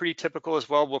is pretty typical as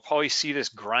well. We'll probably see this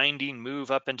grinding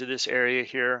move up into this area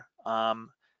here.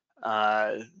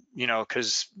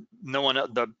 Because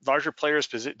the larger players,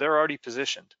 they're already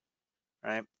positioned,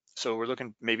 right? So we're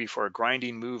looking maybe for a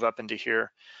grinding move up into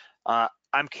here.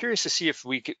 I'm curious to see if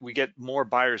we get more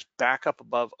buyers back up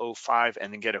above 05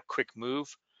 and then get a quick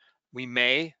move. We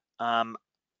may. I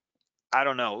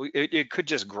don't know. It could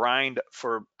just grind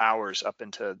for hours up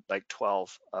into like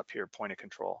 12 up here, point of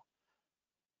control.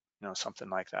 Something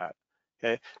like that.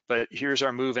 Okay, but here's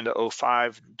our move into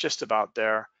 05, just about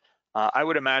there. I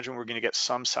would imagine we're going to get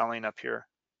some selling up here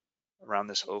around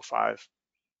this 05.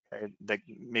 Okay,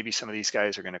 maybe some of these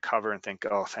guys are going to cover and think,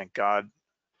 oh, thank God.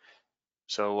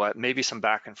 So maybe some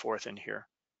back and forth in here.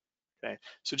 Okay,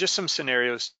 so just some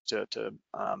scenarios to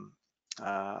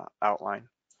outline.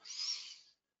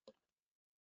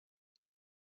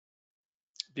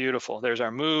 Beautiful. There's our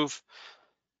move.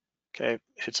 Okay,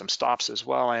 hit some stops as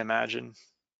well, I imagine.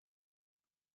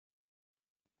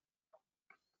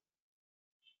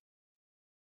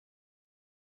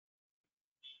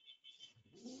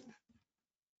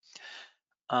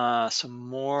 Some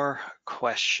more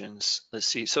questions. Let's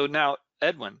see. So now,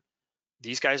 Edwin,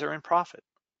 these guys are in profit.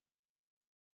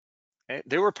 Okay?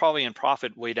 They were probably in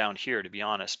profit way down here, to be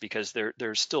honest, because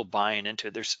they're still buying into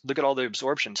it. Look at all the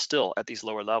absorption still at these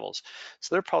lower levels.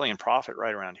 So they're probably in profit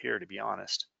right around here, to be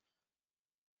honest.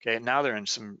 Okay, now they're in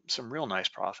some real nice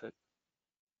profit.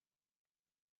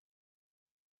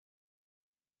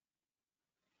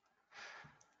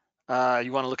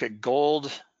 You want to look at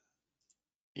gold?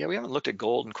 Yeah, we haven't looked at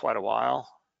gold in quite a while.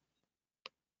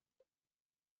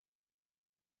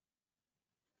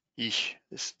 Eesh,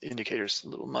 this indicator's a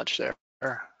little much there.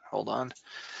 Hold on.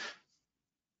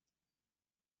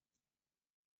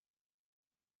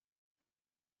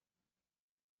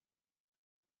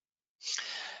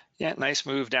 Yeah, nice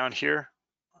move down here.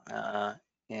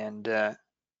 And I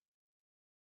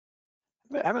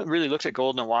haven't really looked at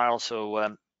gold in a while, so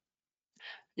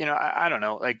I don't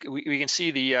know. Like we can see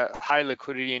the high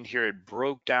liquidity in here. It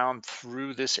broke down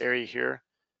through this area here.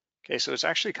 Okay, so it's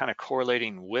actually kind of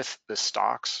correlating with the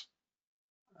stocks.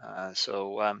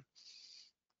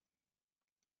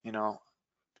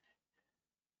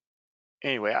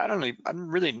 Anyway, I don't know.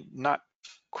 I'm really not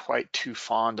quite too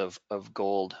fond of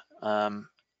gold.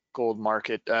 Gold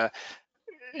market.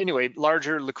 Anyway,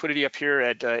 larger liquidity up here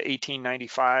at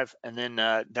 1895, and then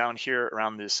down here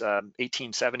around this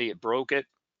 1870, it broke it.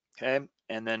 Okay,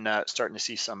 and then starting to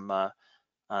see some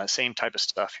same type of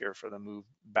stuff here for the move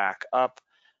back up.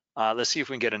 Let's see if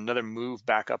we can get another move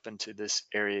back up into this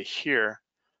area here.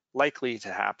 Likely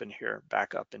to happen here,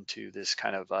 back up into this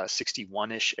kind of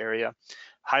 61-ish area.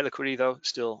 High liquidity though,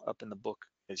 still up in the book,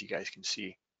 as you guys can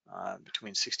see,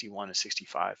 between 61 and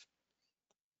 65.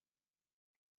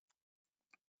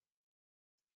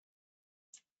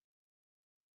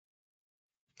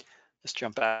 Let's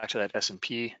jump back to that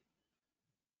S&P.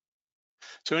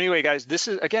 So anyway, guys, this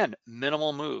is, again,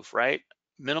 minimal move, right?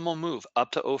 Minimal move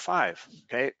up to 05,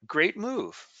 okay? Great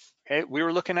move, okay? We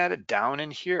were looking at it down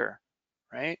in here,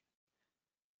 right?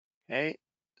 Okay,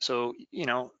 so, you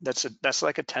know, that's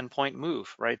like a 10-point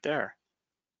move right there.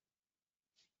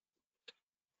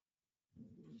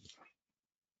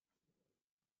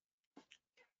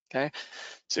 Okay,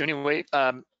 so anyway,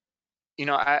 you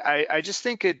know, I just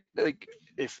think it, like,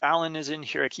 if Alan is in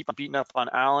here, I keep on beating up on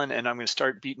Alan, and I'm going to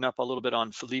start beating up a little bit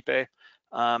on Felipe.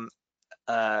 Um,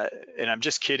 and I'm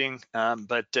just kidding,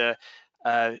 but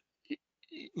uh,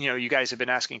 you know, you guys have been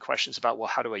asking questions about, well,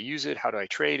 how do I use it? How do I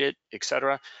trade it,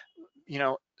 etc. You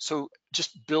know, so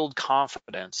just build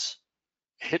confidence.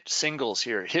 Hit singles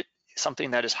here. Hit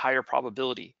something that is higher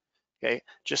probability. Okay,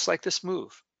 just like this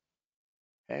move.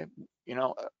 Okay, you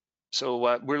know,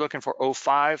 so we're looking for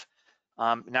 05.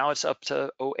 Now it's up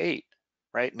to 08,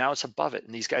 right? Now it's above it,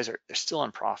 and these guys they're still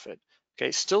in profit.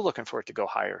 Okay, still looking for it to go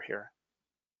higher here.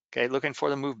 Okay, looking for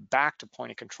the move back to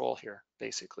point of control here,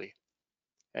 basically.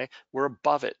 Okay, we're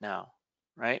above it now,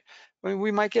 right? I mean,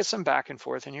 we might get some back and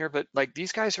forth in here, but like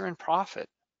these guys are in profit,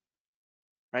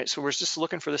 right? So we're just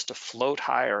looking for this to float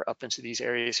higher up into these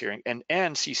areas here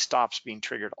and see stops being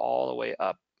triggered all the way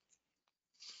up.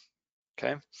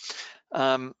 Okay.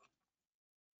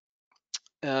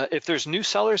 If there's new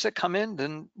sellers that come in,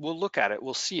 then we'll look at it,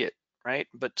 we'll see it, right?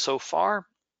 But so far,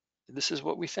 this is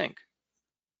what we think,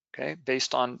 okay?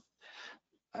 Based on,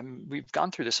 we've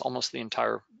gone through this almost the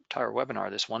entire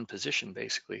webinar, this one position,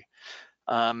 basically.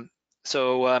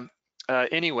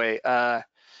 Anyway,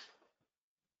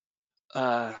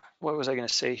 what was I gonna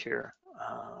say here?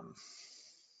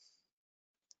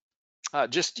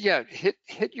 Just, yeah,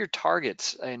 hit your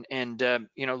targets and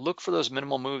you know, look for those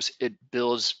minimal moves. It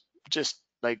builds just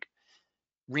like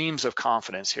reams of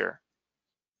confidence here,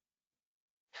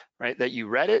 right? That you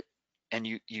read it and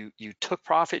you took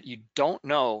profit. You don't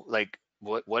know, like,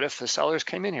 what if the sellers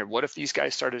came in here? What if these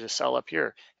guys started to sell up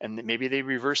here and maybe they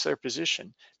reverse their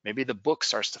position? Maybe the book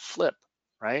starts to flip,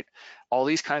 right? All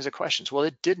these kinds of questions. Well,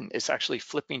 it didn't. It's actually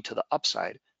flipping to the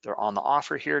upside. They're on the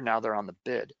offer here, now they're on the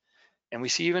bid. And we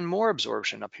see even more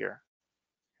absorption up here,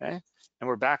 okay? And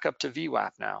we're back up to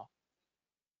VWAP now,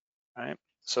 right?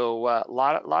 So a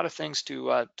lot of things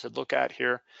to look at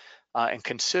here and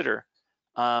consider.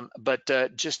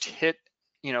 But just hit,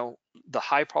 you know, the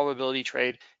high probability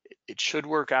trade. It should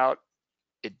work out.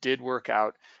 It did work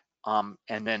out. And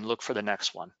then look for the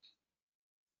next one.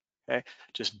 Okay,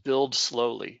 just build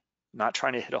slowly, not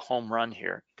trying to hit a home run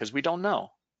here because we don't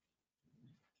know.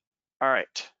 All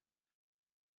right.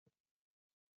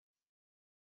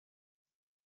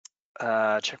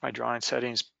 Check my drawing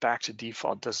settings. Back to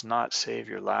default does not save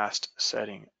your last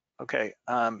setting. Okay.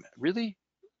 Really?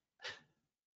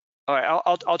 All right.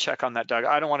 I'll check on that, Doug.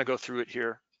 I don't want to go through it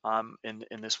here in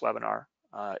this webinar,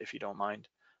 if you don't mind.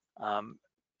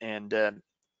 And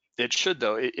it should,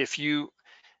 though. If you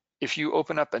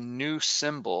open up a new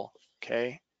symbol,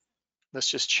 okay,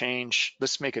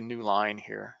 let's make a new line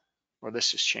here, or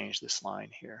let's just change this line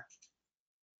here.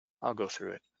 I'll go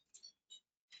through it.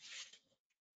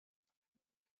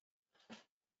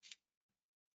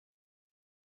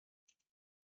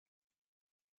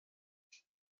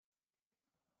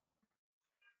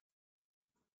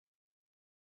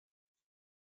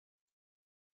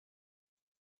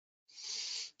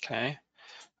 Okay,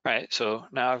 all right, so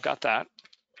now I've got that.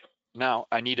 Now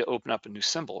I need to open up a new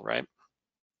symbol, right?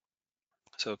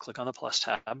 So click on the plus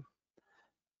tab.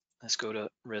 Let's go to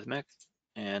Rhythmic,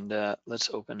 and let's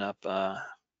open up a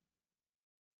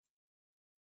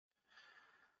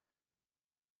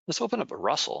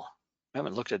Russell. I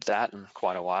haven't looked at that in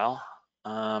quite a while.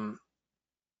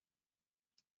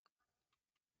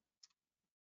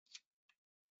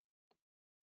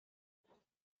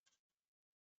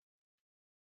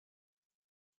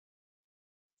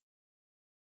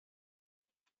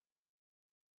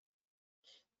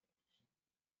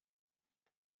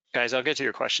 Guys, I'll get to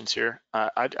your questions here.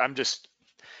 I'm just,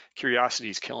 curiosity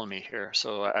is killing me here,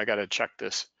 so I got to check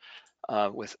this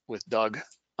with Doug.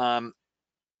 Yeah,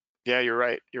 you're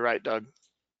right. You're right, Doug.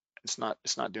 It's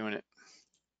not doing it.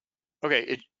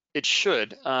 Okay, it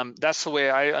should. That's the way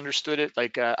I understood it.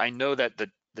 Like I know that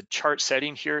the chart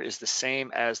setting here is the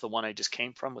same as the one I just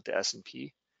came from with the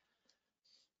S&P.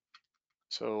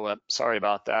 So sorry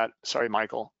about that. Sorry,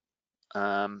 Michael.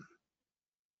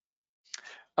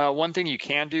 One thing you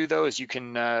can do though is you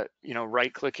can you know,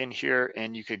 right click in here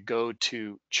and you could go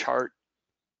to chart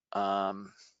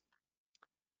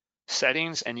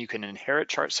settings and you can inherit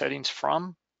chart settings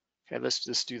from. Okay, let's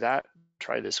just do that.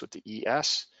 Try this with the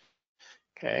ES.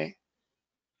 Okay,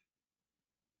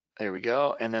 there we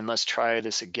go. And then let's try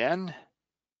this again.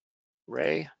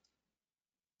 Ray.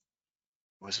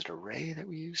 Was it a Ray that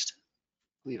we used? I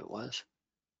believe it was.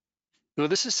 No,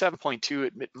 this is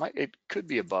 7.2. It could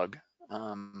be a bug.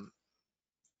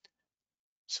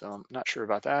 So I'm not sure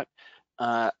about that.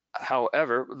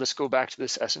 However, let's go back to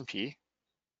this S&P,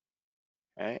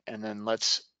 okay, and then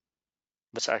let's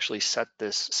actually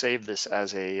save this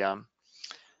as a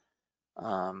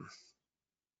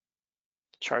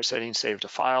chart setting, save to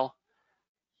file.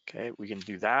 Okay, we can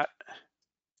do that.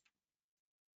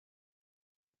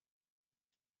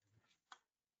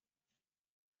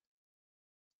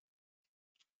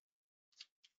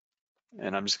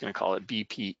 And I'm just going to call it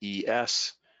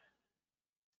BPES,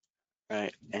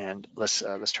 right? And let's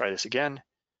try this again.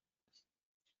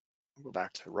 Go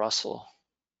back to Russell.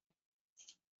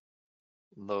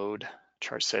 Load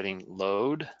chart setting,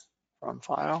 load from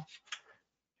file.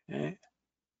 Okay,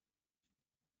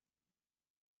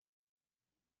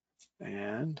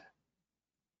 and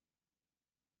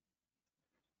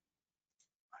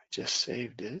I just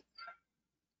saved it.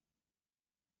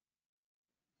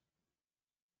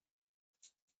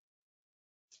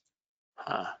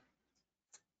 Huh.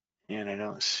 And I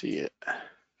don't see it.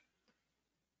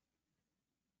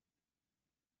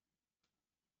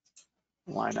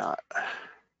 Why not?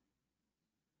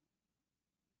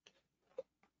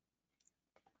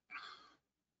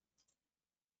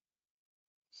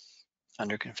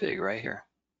 Under config right here.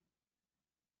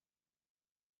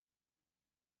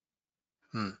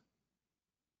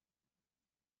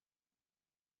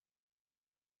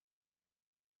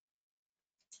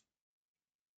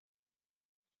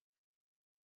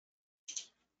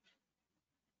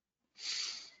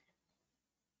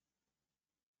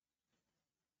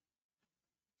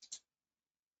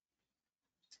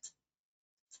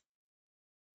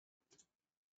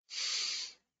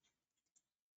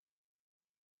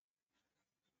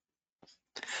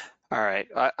 All right,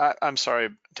 I'm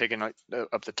sorry taking up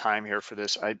the time here for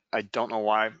this. I don't know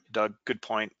why, Doug. Good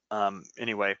point.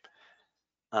 Anyway,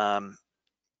 yeah,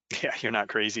 you're not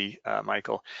crazy,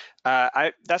 Michael.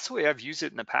 That's the way I've used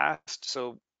it in the past.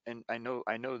 So, and I know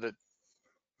that.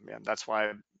 Yeah, that's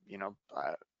why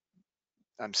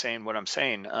I'm saying what I'm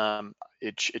saying.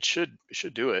 It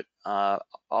should do it.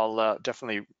 I'll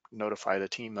definitely notify the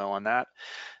team though on that.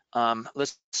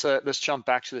 Let's jump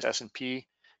back to this S&P.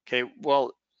 Okay,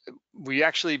 well, we're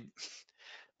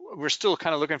still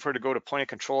kind of looking for it to go to point of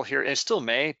control here. It still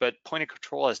may, but point of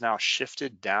control has now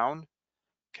shifted down,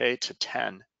 okay, to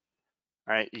 10.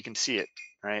 All right, you can see it,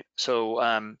 right? So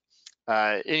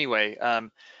anyway,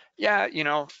 yeah,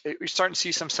 we're starting to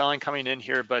see some selling coming in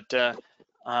here, but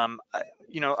I'm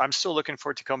still looking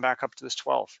for it to come back up to this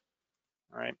 12.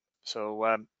 All right,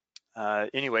 so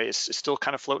anyway, it's still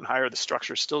kind of floating higher. The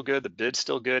structure's still good. The bid's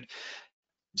still good.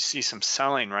 You see some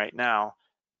selling right now.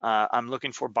 I'm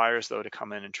looking for buyers though to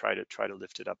come in and try to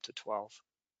lift it up to 12.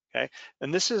 Okay,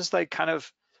 and this is like kind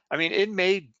of, I mean,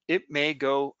 it may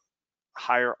go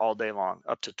higher all day long,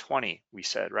 up to 20, we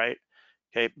said, right?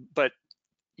 Okay, but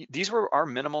these were our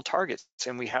minimal targets,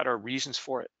 and we had our reasons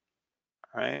for it,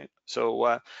 right?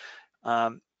 So,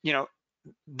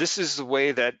 this is the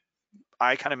way that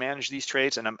I kind of manage these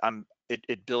trades, and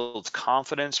it builds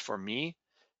confidence for me.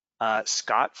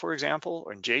 Scott, for example,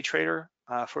 or JTrader,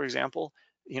 for example,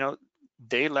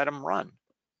 they let them run,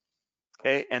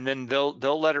 okay, and then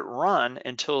they'll let it run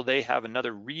until they have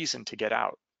another reason to get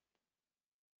out,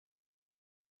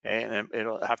 okay, and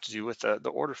it'll have to do with the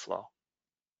order flow,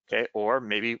 okay, or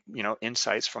maybe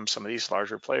insights from some of these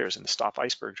larger players in the stop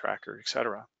iceberg tracker,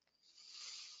 etc.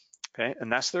 Okay,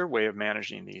 and that's their way of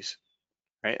managing these,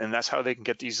 right? And that's how they can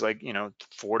get these 4-to-1,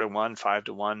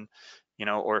 5-to-1,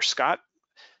 or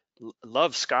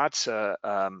love Scott's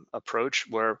approach,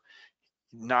 where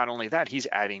not only that, he's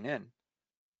adding in.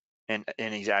 And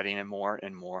he's adding in more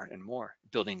and more and more,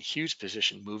 building huge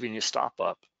position, moving his stop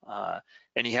up.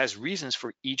 And he has reasons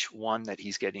for each one that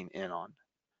he's getting in on.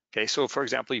 Okay, so for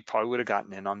example, you probably would have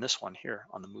gotten in on this one here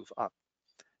on the move up,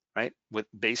 right?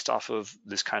 Based off of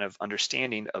this kind of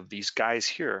understanding of these guys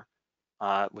here,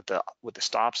 with the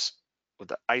stops, with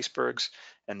the icebergs,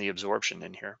 and the absorption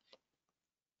in here.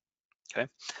 Okay,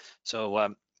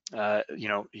 so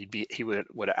he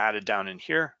would have added down in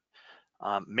here.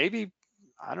 Maybe,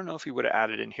 I don't know if he would have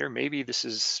added in here. Maybe this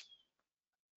is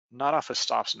not off of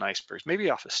stops and icebergs, maybe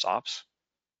off of stops.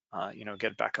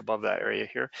 Get back above that area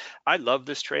here. I love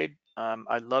this trade.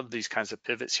 I love these kinds of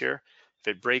pivots here.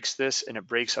 If it breaks this and it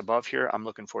breaks above here, I'm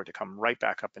looking for it to come right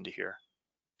back up into here.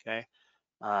 Okay,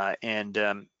 and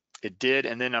it did,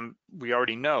 and then we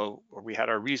already know, or we had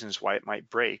our reasons why it might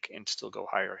break and still go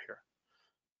higher here.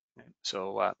 Okay.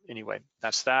 So anyway,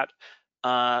 that's that.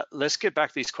 let's get back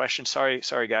to these questions.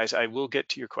 Sorry, guys. I will get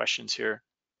to your questions here.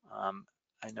 I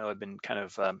know I've been kind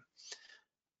of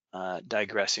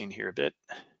digressing here a bit.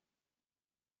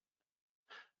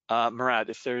 Murat,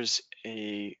 if there's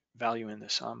a value in the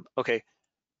sum, okay.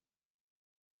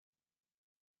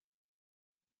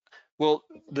 Well,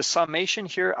 the summation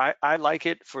here, I like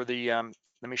it for the,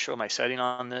 let me show my setting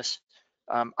on this.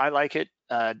 I like it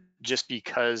just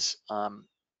because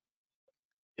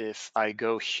if I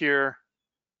go here,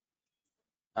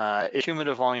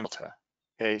 cumulative volume delta,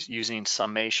 okay, using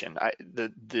summation.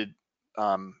 The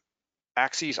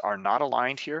axes are not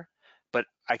aligned here, but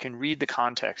I can read the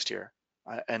context here.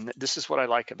 And this is what I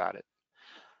like about it.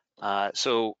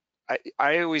 So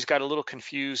I always got a little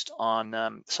confused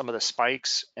on some of the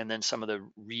spikes and then some of the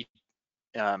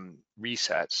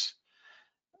resets.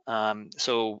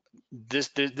 So this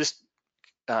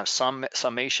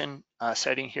summation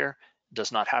setting here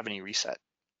does not have any reset.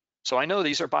 So I know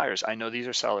these are buyers. I know these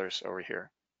are sellers over here.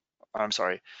 I'm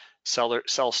sorry,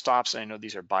 sell stops, and I know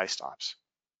these are buy stops.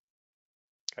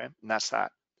 Okay, and that's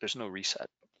that. There's no reset.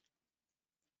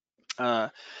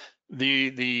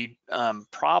 The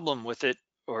problem with it,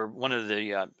 or one of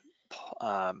the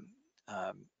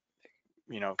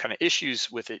kind of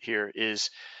issues with it here is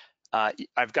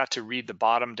I've got to read the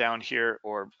bottom down here,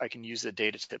 or I can use the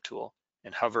data tip tool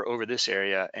and hover over this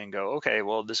area and go, okay,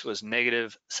 well, this was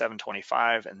negative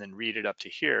 725, and then read it up to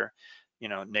here,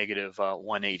 negative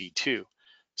 182.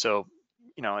 So,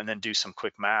 and then do some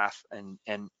quick math and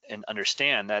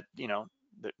understand that,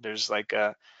 there's like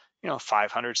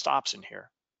 500 stops in here,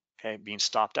 okay, being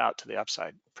stopped out to the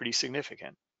upside, pretty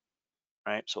significant,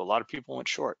 right? So a lot of people went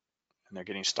short and they're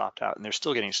getting stopped out, and they're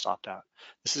still getting stopped out.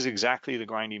 This is exactly the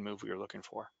grinding move we were looking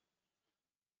for.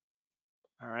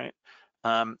 All right.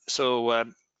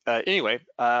 Anyway,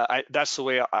 that's the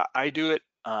way I do it.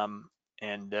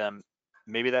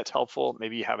 Maybe that's helpful.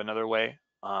 Maybe you have another way.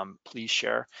 Please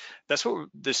share. That's what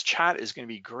this chat is going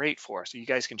to be great for. So you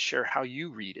guys can share how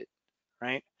you read it,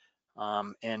 right?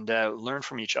 And learn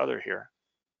from each other here.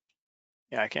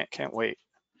 Yeah, I can't wait.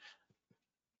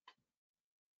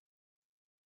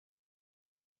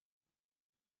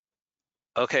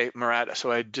 Okay, Murat.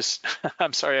 So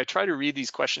I'm sorry. I try to read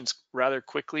these questions rather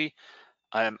quickly.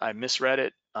 I misread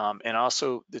it, and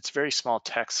also it's very small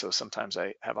text, so sometimes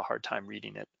I have a hard time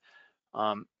reading it.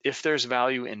 If there's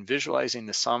value in visualizing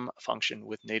the sum function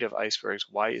with native icebergs,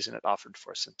 why isn't it offered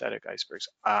for synthetic icebergs?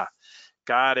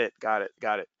 Got it.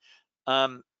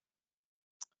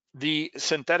 The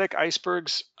synthetic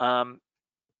icebergs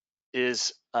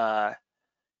is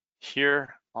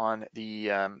here on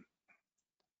the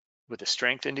with the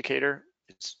strength indicator.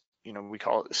 It's we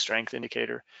call it the strength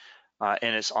indicator,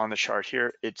 and it's on the chart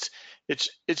here. It's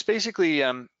basically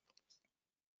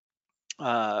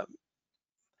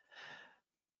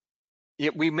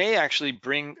we may actually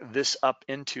bring this up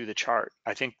into the chart.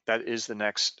 I think that is the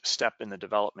next step in the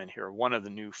development here, one of the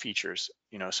new features,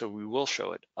 so we will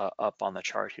show it up on the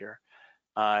chart here.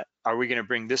 Are we going to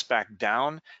bring this back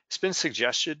down? It's been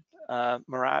suggested,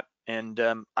 Murat, and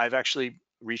I've actually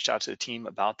reached out to the team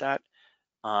about that,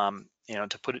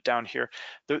 to put it down here.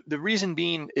 The reason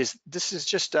being is this is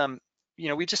just,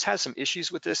 we just had some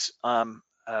issues with this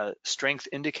strength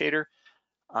indicator.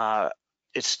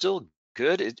 It's still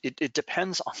good. It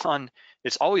depends on,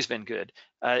 it's always been good.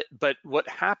 But what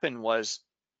happened was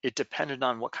it depended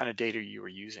on what kind of data you were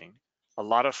using. A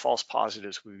lot of false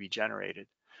positives would be generated.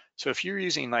 So if you're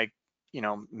using like,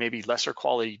 maybe lesser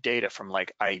quality data from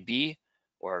like IB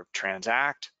or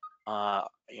Transact,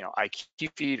 IQ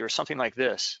feed or something like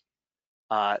this,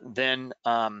 then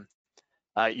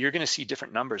you're going to see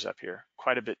different numbers up here,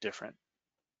 quite a bit different,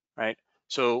 right?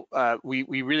 So we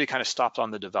really kind of stopped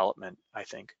on the development, I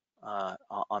think,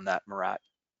 on that, Murat,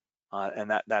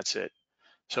 and that's it.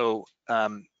 So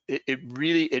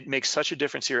it makes such a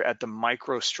difference here at the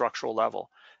microstructural level.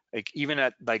 Like even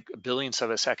at like billionths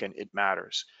of a second, it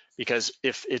matters, because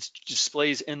if it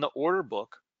displays in the order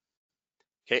book,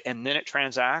 okay, and then it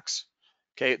transacts,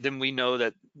 okay, then we know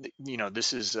that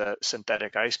this is a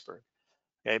synthetic iceberg,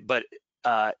 okay. But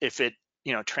if it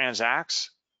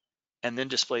transacts and then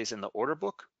displays in the order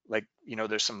book, like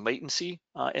there's some latency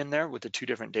in there with the two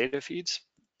different data feeds,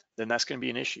 then that's going to be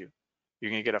an issue.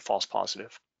 You're going to get a false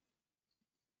positive.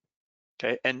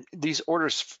 Okay, and these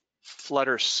orders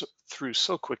flutter through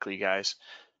so quickly, guys.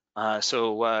 Each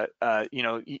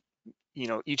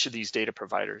of these data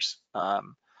providers,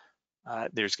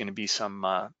 there's going to be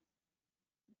some,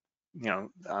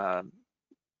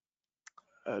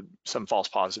 some false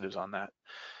positives on that.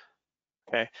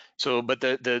 Okay, so but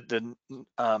the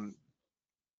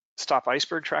stop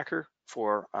iceberg tracker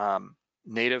for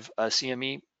native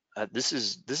CME, this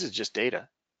is just data,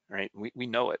 right? We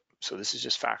know it, so this is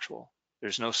just factual.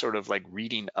 There's no sort of like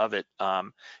reading of it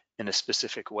in a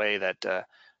specific way that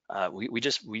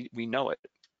we know it,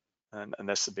 and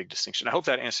that's the big distinction. I hope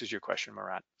that answers your question,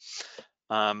 Murat.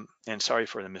 And sorry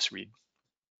for the misread.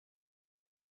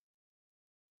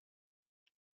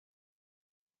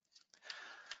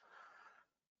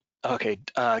 Okay,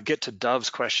 get to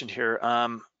Dove's question here.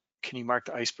 Can you mark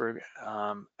the iceberg,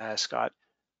 Scott?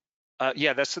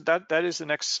 Yeah, that is the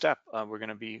next step. We're going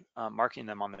to be marking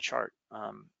them on the chart.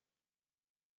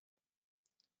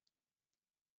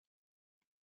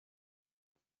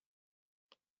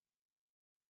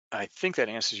 I think that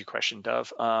answers your question,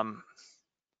 Dove.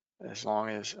 As long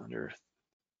as under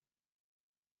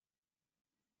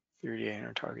 38 and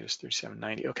our target is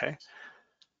 37.90. Okay.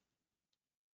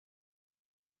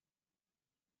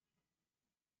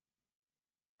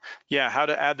 Yeah, how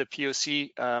to add the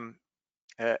POC,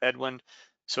 Edwin.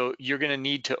 So you're going to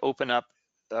need to open up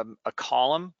a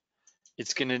column.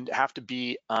 It's going to have to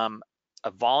be a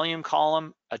volume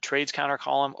column, a trades counter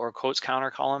column, or a quotes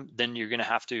counter column. Then you're going to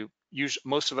have to use,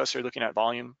 most of us are looking at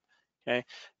volume. Okay.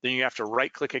 Then you have to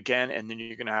right click again, and then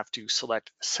you're going to have to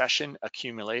select session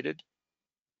accumulated.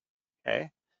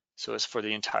 Okay. So it's for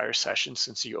the entire session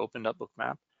since you opened up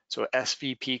Bookmap. So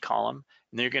SVP column,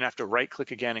 and then you're going to have to right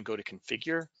click again and go to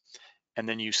configure, and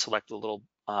then you select the little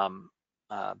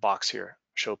box here,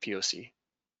 show POC.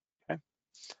 Okay.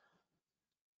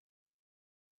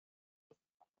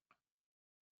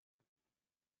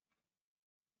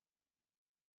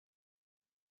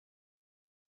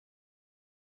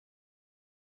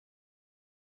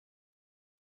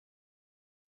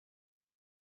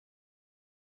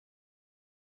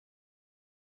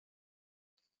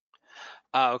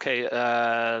 Okay,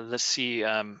 let's see.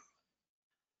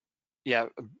 Yeah,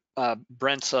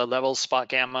 Brent's levels, spot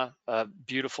gamma,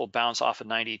 beautiful bounce off of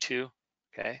 92.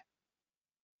 Okay,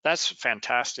 that's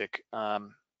fantastic.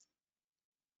 God,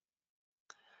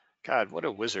 what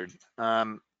a wizard.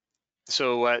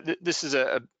 So this is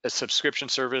a subscription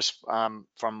service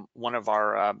from one of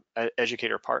our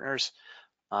educator partners.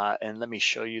 And let me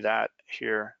show you that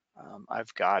here.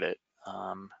 I've got it.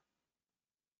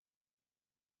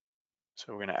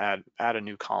 So we're gonna add a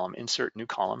new column, insert new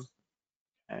column.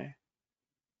 Okay.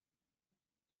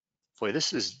 Boy,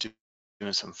 this is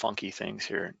doing some funky things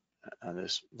here.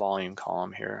 This volume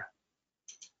column here.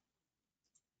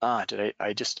 Did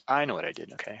I know what I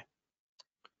did, okay.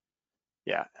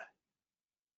 Yeah.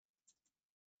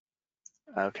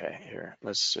 Okay, here,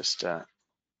 let's just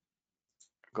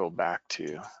go back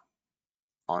to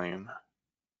volume.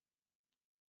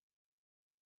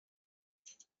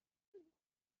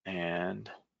 And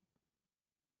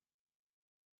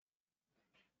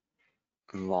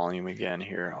volume again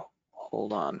here,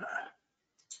 hold on.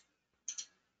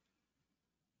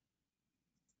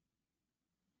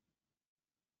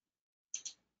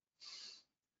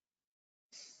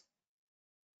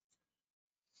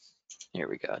 Here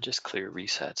we go, just clear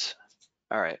resets.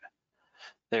 All right,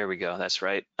 there we go, that's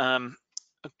right.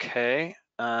 Okay,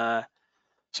 yeah,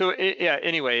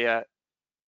 anyway,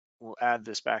 we'll add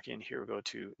this back in here. We'll go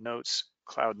to notes,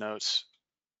 cloud notes,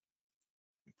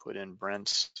 put in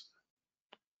Brent's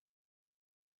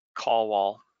call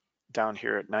wall down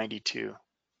here at 92.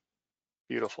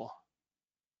 Beautiful.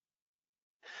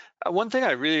 One thing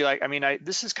I really like, I mean,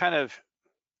 this is kind of,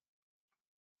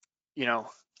 you know,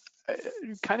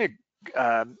 kind of,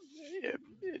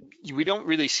 we don't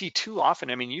really see too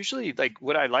often. I mean, usually like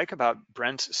what I like about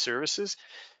Brent's services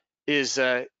is,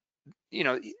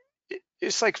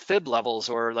 it's like fib levels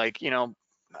or like,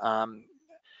 some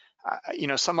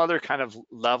other kind of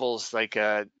levels like,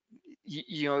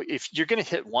 if you're going to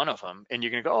hit one of them and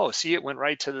you're going to go, oh, see, it went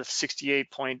right to the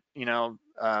 68 point,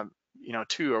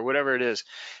 2 or whatever it is.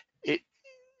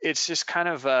 It's just kind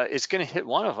of it's going to hit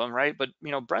one of them, right? But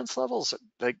Brent's levels,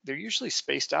 like, they're usually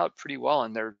spaced out pretty well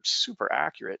and they're super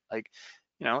accurate. Like,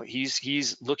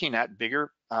 he's looking at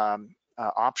bigger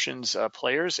options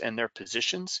players and their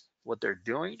positions, what they're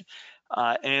doing,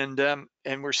 and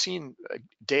we're seeing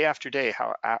day after day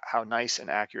how nice and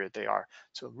accurate they are.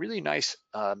 So really nice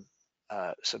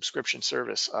subscription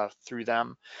service through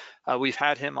them. We've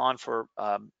had him on for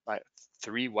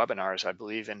 3 webinars, I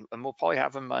believe, and we'll probably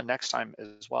have him next time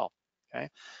as well. Okay,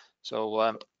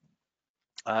 so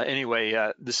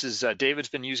anyway, this is David's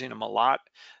been using them a lot.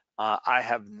 I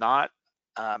have not.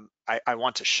 I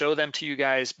want to show them to you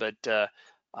guys, but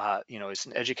it's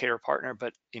an educator partner,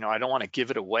 but I don't want to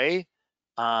give it away.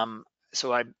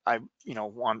 So I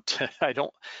want to, I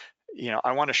don't.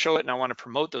 I want to show it and I want to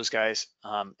promote those guys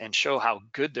and show how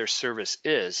good their service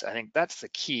is. I think that's the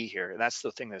key here. That's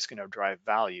the thing that's going to drive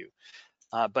value.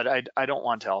 But I don't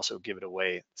want to also give it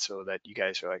away so that you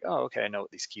guys are like, oh, okay, I know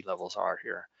what these key levels are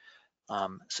here.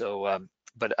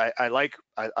 But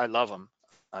I love them,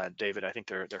 David. I think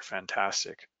they're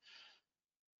fantastic.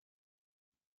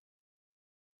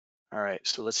 All right,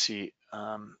 so let's see.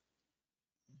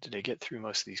 Did I get through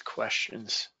most of these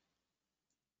questions?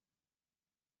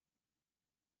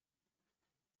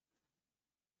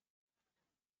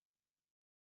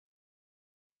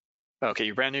 Okay,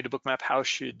 you're brand new to Bookmap. How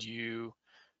should you?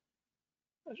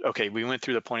 Okay, we went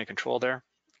through the point of control there.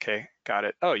 Okay, got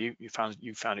it. Oh, you found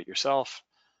it yourself.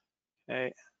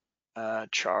 Okay,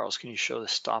 Charles, can you show the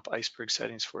stop iceberg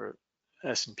settings for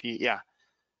S&P? Yeah.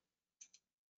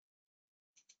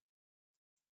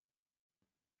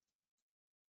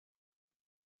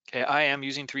 Okay, I am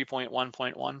using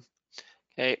 3.1.1.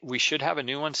 Okay, we should have a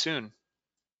new one soon,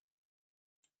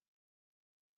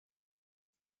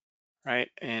 right?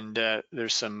 And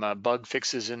there's some bug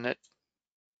fixes in it.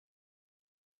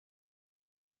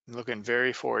 I'm looking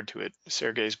very forward to it.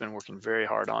 Sergey's been working very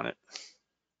hard on it.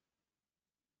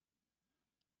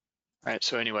 All right,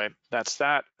 so anyway, that's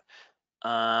that.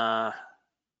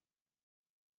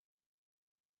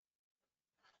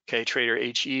 Okay, Trader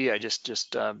HE, I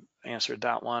just answered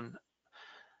that one.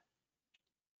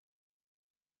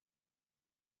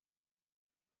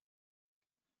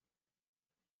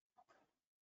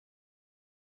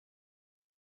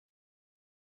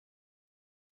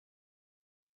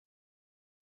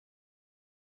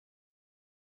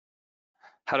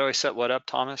 How do I set what up,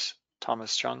 Thomas?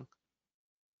 Thomas Chung?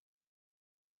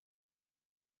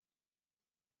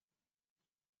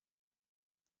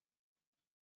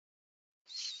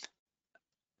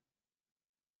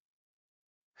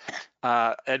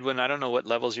 Edwin, I don't know what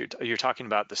levels you're talking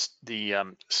about.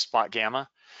 The spot gamma.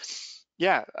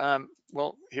 Yeah.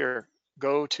 Well, here,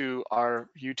 go to our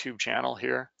YouTube channel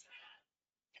here.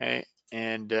 Okay,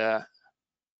 and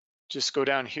just go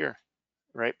down here.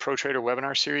 Right, Pro Trader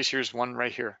webinar series. Here's one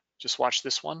right here. Just watch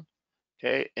this one.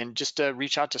 Okay, and just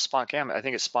reach out to Spot Gamma. I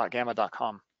think it's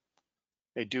spotgamma.com.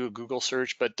 They do a Google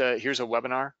search, but here's a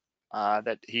webinar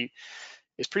that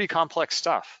it's pretty complex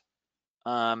stuff.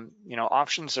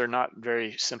 Options are not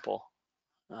very simple,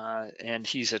 and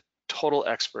he's a total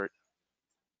expert.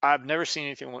 I've never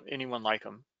seen anyone like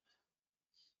him.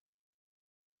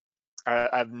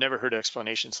 I've never heard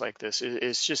explanations like this.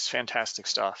 It's just fantastic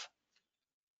stuff.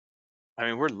 I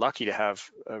mean, we're lucky to have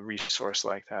a resource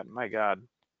like that. My God.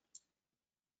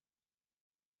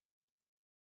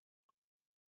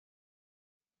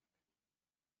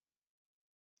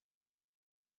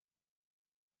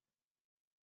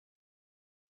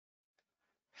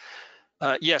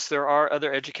 Yes, there are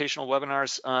other educational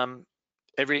webinars.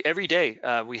 Every day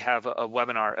we have a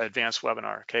webinar, advanced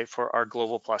webinar, okay, for our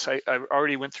Global Plus. I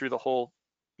already went through the whole,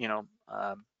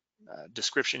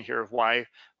 description here of why,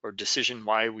 or decision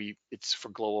why it's for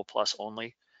Global Plus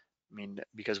only. I mean,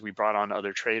 because we brought on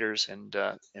other traders and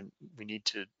we need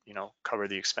to, cover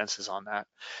the expenses on that.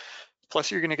 Plus,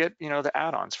 you're going to get, the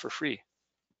add-ons for free,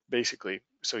 basically.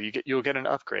 So you'll get an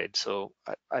upgrade. So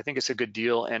I think it's a good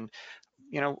deal, and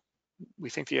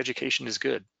we think the education is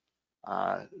good.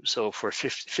 So for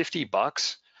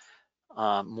 $50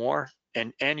 more,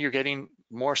 and you're getting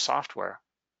more software,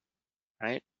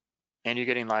 right? And you're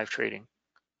getting live trading.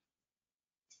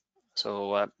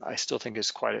 So I still think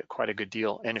it's quite a good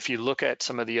deal. And if you look at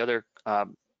some of the other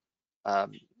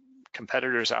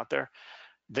competitors out there,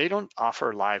 they don't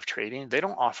offer live trading. They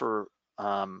don't offer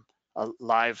a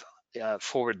live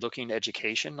forward-looking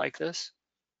education like this.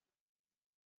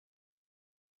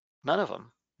 None of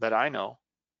them that I know.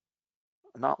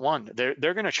 Not one. They're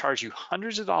going to charge you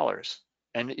hundreds of dollars,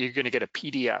 and you're going to get a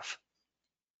PDF.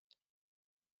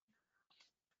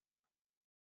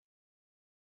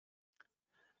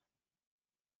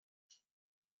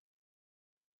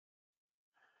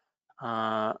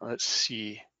 Let's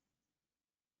see.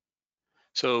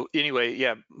 So anyway,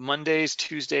 yeah, Mondays,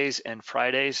 Tuesdays, and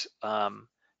Fridays,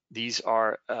 these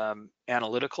are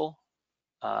analytical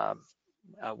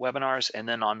webinars. And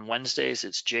then on Wednesdays,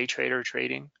 it's JTrader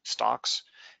trading stocks.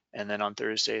 And then on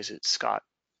Thursdays, it's Scott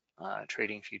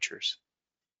trading futures.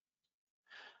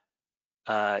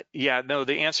 Yeah, no,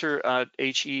 the answer,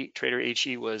 Trader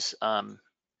HE was on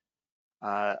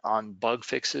bug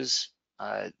fixes.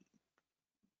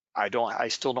 I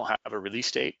still don't have a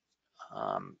release date,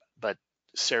 but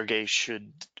Sergey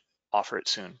should offer it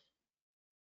soon.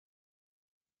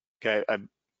 Okay.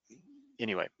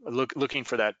 Anyway, looking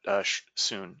for that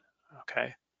soon.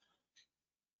 Okay.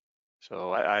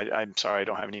 So I'm sorry, I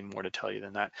don't have any more to tell you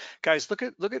than that. Guys, look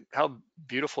at how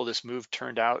beautiful this move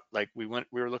turned out. Like we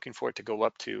were looking for it to go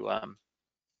up to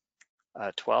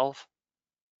 12.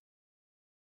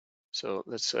 So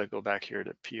let's go back here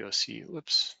to POC.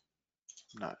 Whoops,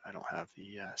 I don't have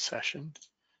the session.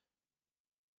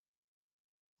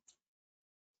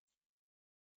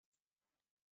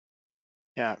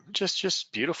 Yeah,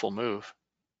 just beautiful move,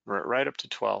 right up to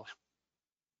 12.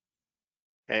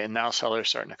 Okay, and now sellers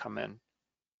starting to come in.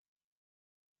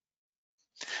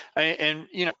 And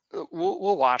you know,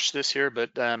 we'll watch this here,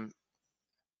 but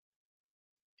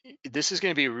this is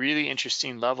going to be a really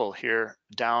interesting level here,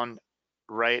 down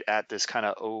right at this kind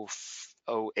of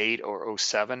 08 or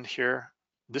 07 here.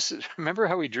 This is, remember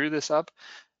how we drew this up?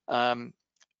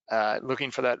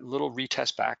 Looking for that little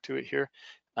retest back to it here.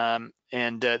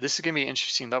 This is going to be an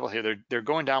interesting level here. They're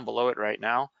going down below it right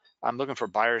now. I'm looking for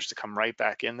buyers to come right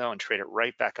back in though and trade it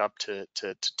right back up to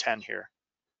 10 here.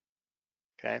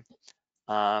 Okay.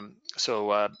 I'm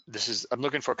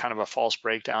looking for kind of a false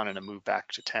breakdown and a move back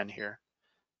to 10 here.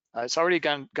 It's already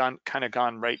gone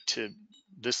right to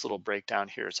this little breakdown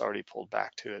here. It's already pulled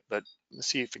back to it, but let's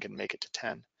see if it can make it to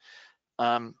 10.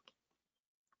 And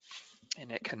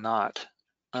it cannot.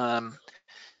 Let's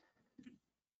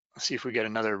see if we get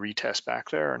another retest back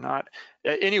there or not.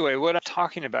 Anyway, what I'm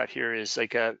talking about here is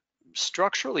like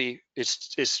structurally,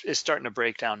 it's starting to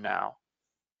break down now.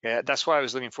 Yeah, that's why I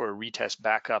was looking for a retest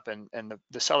back up, and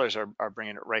the sellers are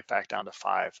bringing it right back down to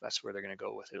 5. That's where they're going to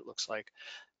go with it. It looks like.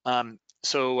 And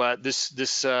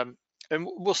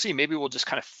we'll see. Maybe we'll just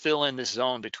kind of fill in this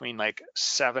zone between like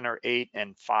 7 or 8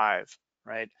 and 5,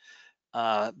 right?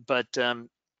 I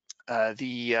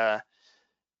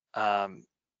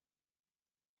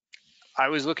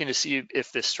was looking to see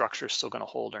if this structure is still going to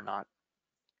hold or not,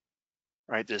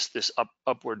 right? This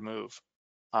upward move,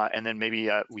 and then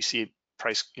maybe we see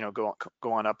price, you know, go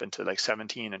on up into like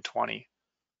 17 and 20,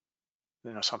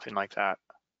 you know, something like that.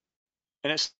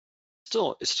 And it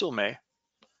still may,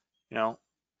 you know.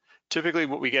 Typically,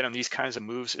 what we get on these kinds of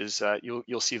moves is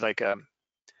you'll see like a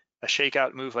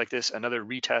shakeout move like this, another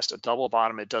retest, a double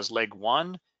bottom. It does leg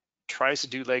 1, tries to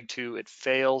do leg 2, it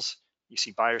fails. You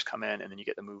see buyers come in, and then you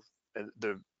get the move,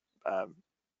 the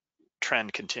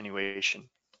trend continuation.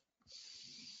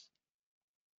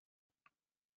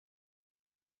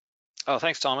 Oh,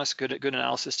 thanks, Thomas. Good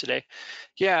analysis today.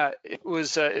 Yeah, it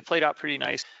was. It played out pretty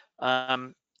nice.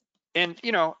 And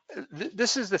you know,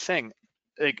 this is the thing.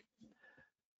 Like,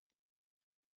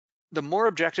 the more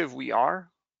objective we are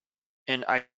in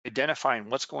identifying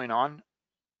what's going on,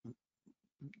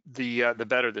 the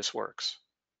better this works.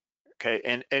 Okay,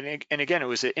 and again, it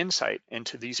was an insight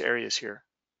into these areas here.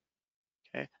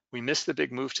 Okay, we missed the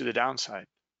big move to the downside.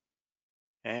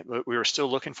 Okay, but we were still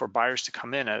looking for buyers to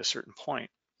come in at a certain point,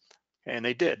 and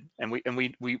they did. And we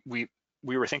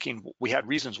were thinking we had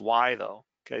reasons why though.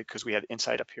 Okay, because we had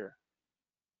insight up here.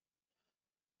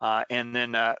 And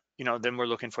then you know, then we're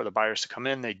looking for the buyers to come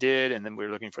in. They did, and then we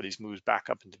were looking for these moves back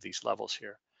up into these levels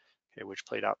here. Okay, which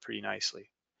played out pretty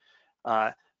nicely.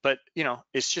 But you know,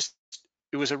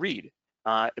 it was a read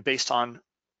based on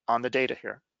the data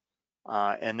here,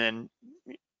 and then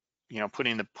you know,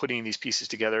 putting these pieces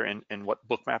together and what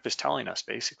Bookmap is telling us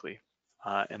basically,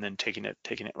 and then taking it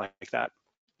like that.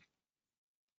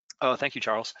 Oh, thank you,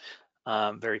 Charles.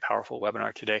 Very powerful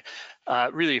webinar today.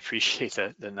 Really appreciate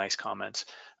the nice comments.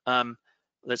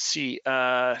 Let's see,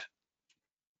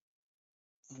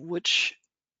 which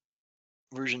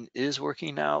version is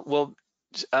working now? Well,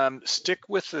 stick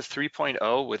with the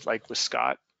 3.0 with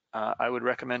Scott. I would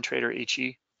recommend Trader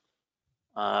HE.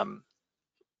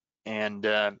 And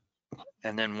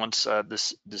then once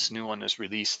this new one is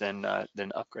released, then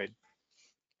upgrade.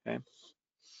 Okay,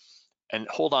 and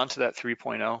hold on to that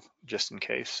 3.0 just in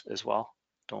case as well.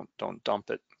 Don't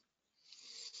dump it.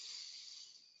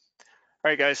 All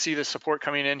right, guys, see the support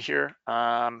coming in here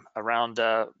around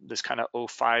this kind of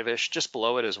 05-ish, just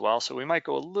below it as well. So we might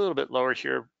go a little bit lower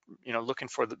here, you know, looking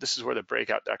for this is where the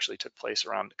breakout actually took place,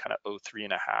 around kind of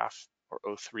 03.5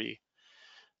 or 03.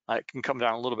 It can come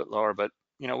down a little bit lower, but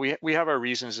you know, we have our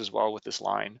reasons as well with this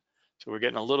line. So we're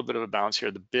getting a little bit of a bounce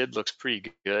here. The bid looks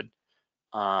pretty good.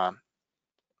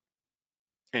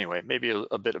 Anyway, maybe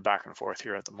a bit of back and forth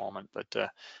here at the moment, but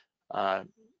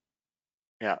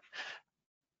yeah.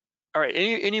 All right,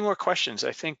 any more questions?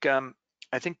 I think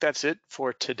that's it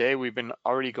for today. We've been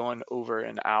already going over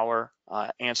an hour,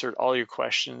 answered all your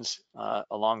questions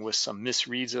along with some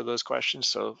misreads of those questions.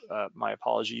 So my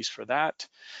apologies for that.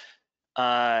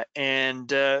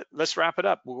 And let's wrap it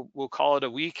up. We'll call it a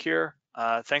week here.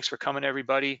 Thanks for coming,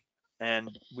 everybody,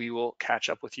 and we will catch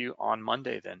up with you on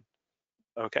Monday then.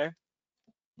 Okay.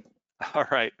 All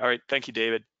right. Thank you,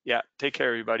 David. Yeah, take care,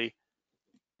 everybody.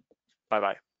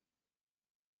 Bye-bye.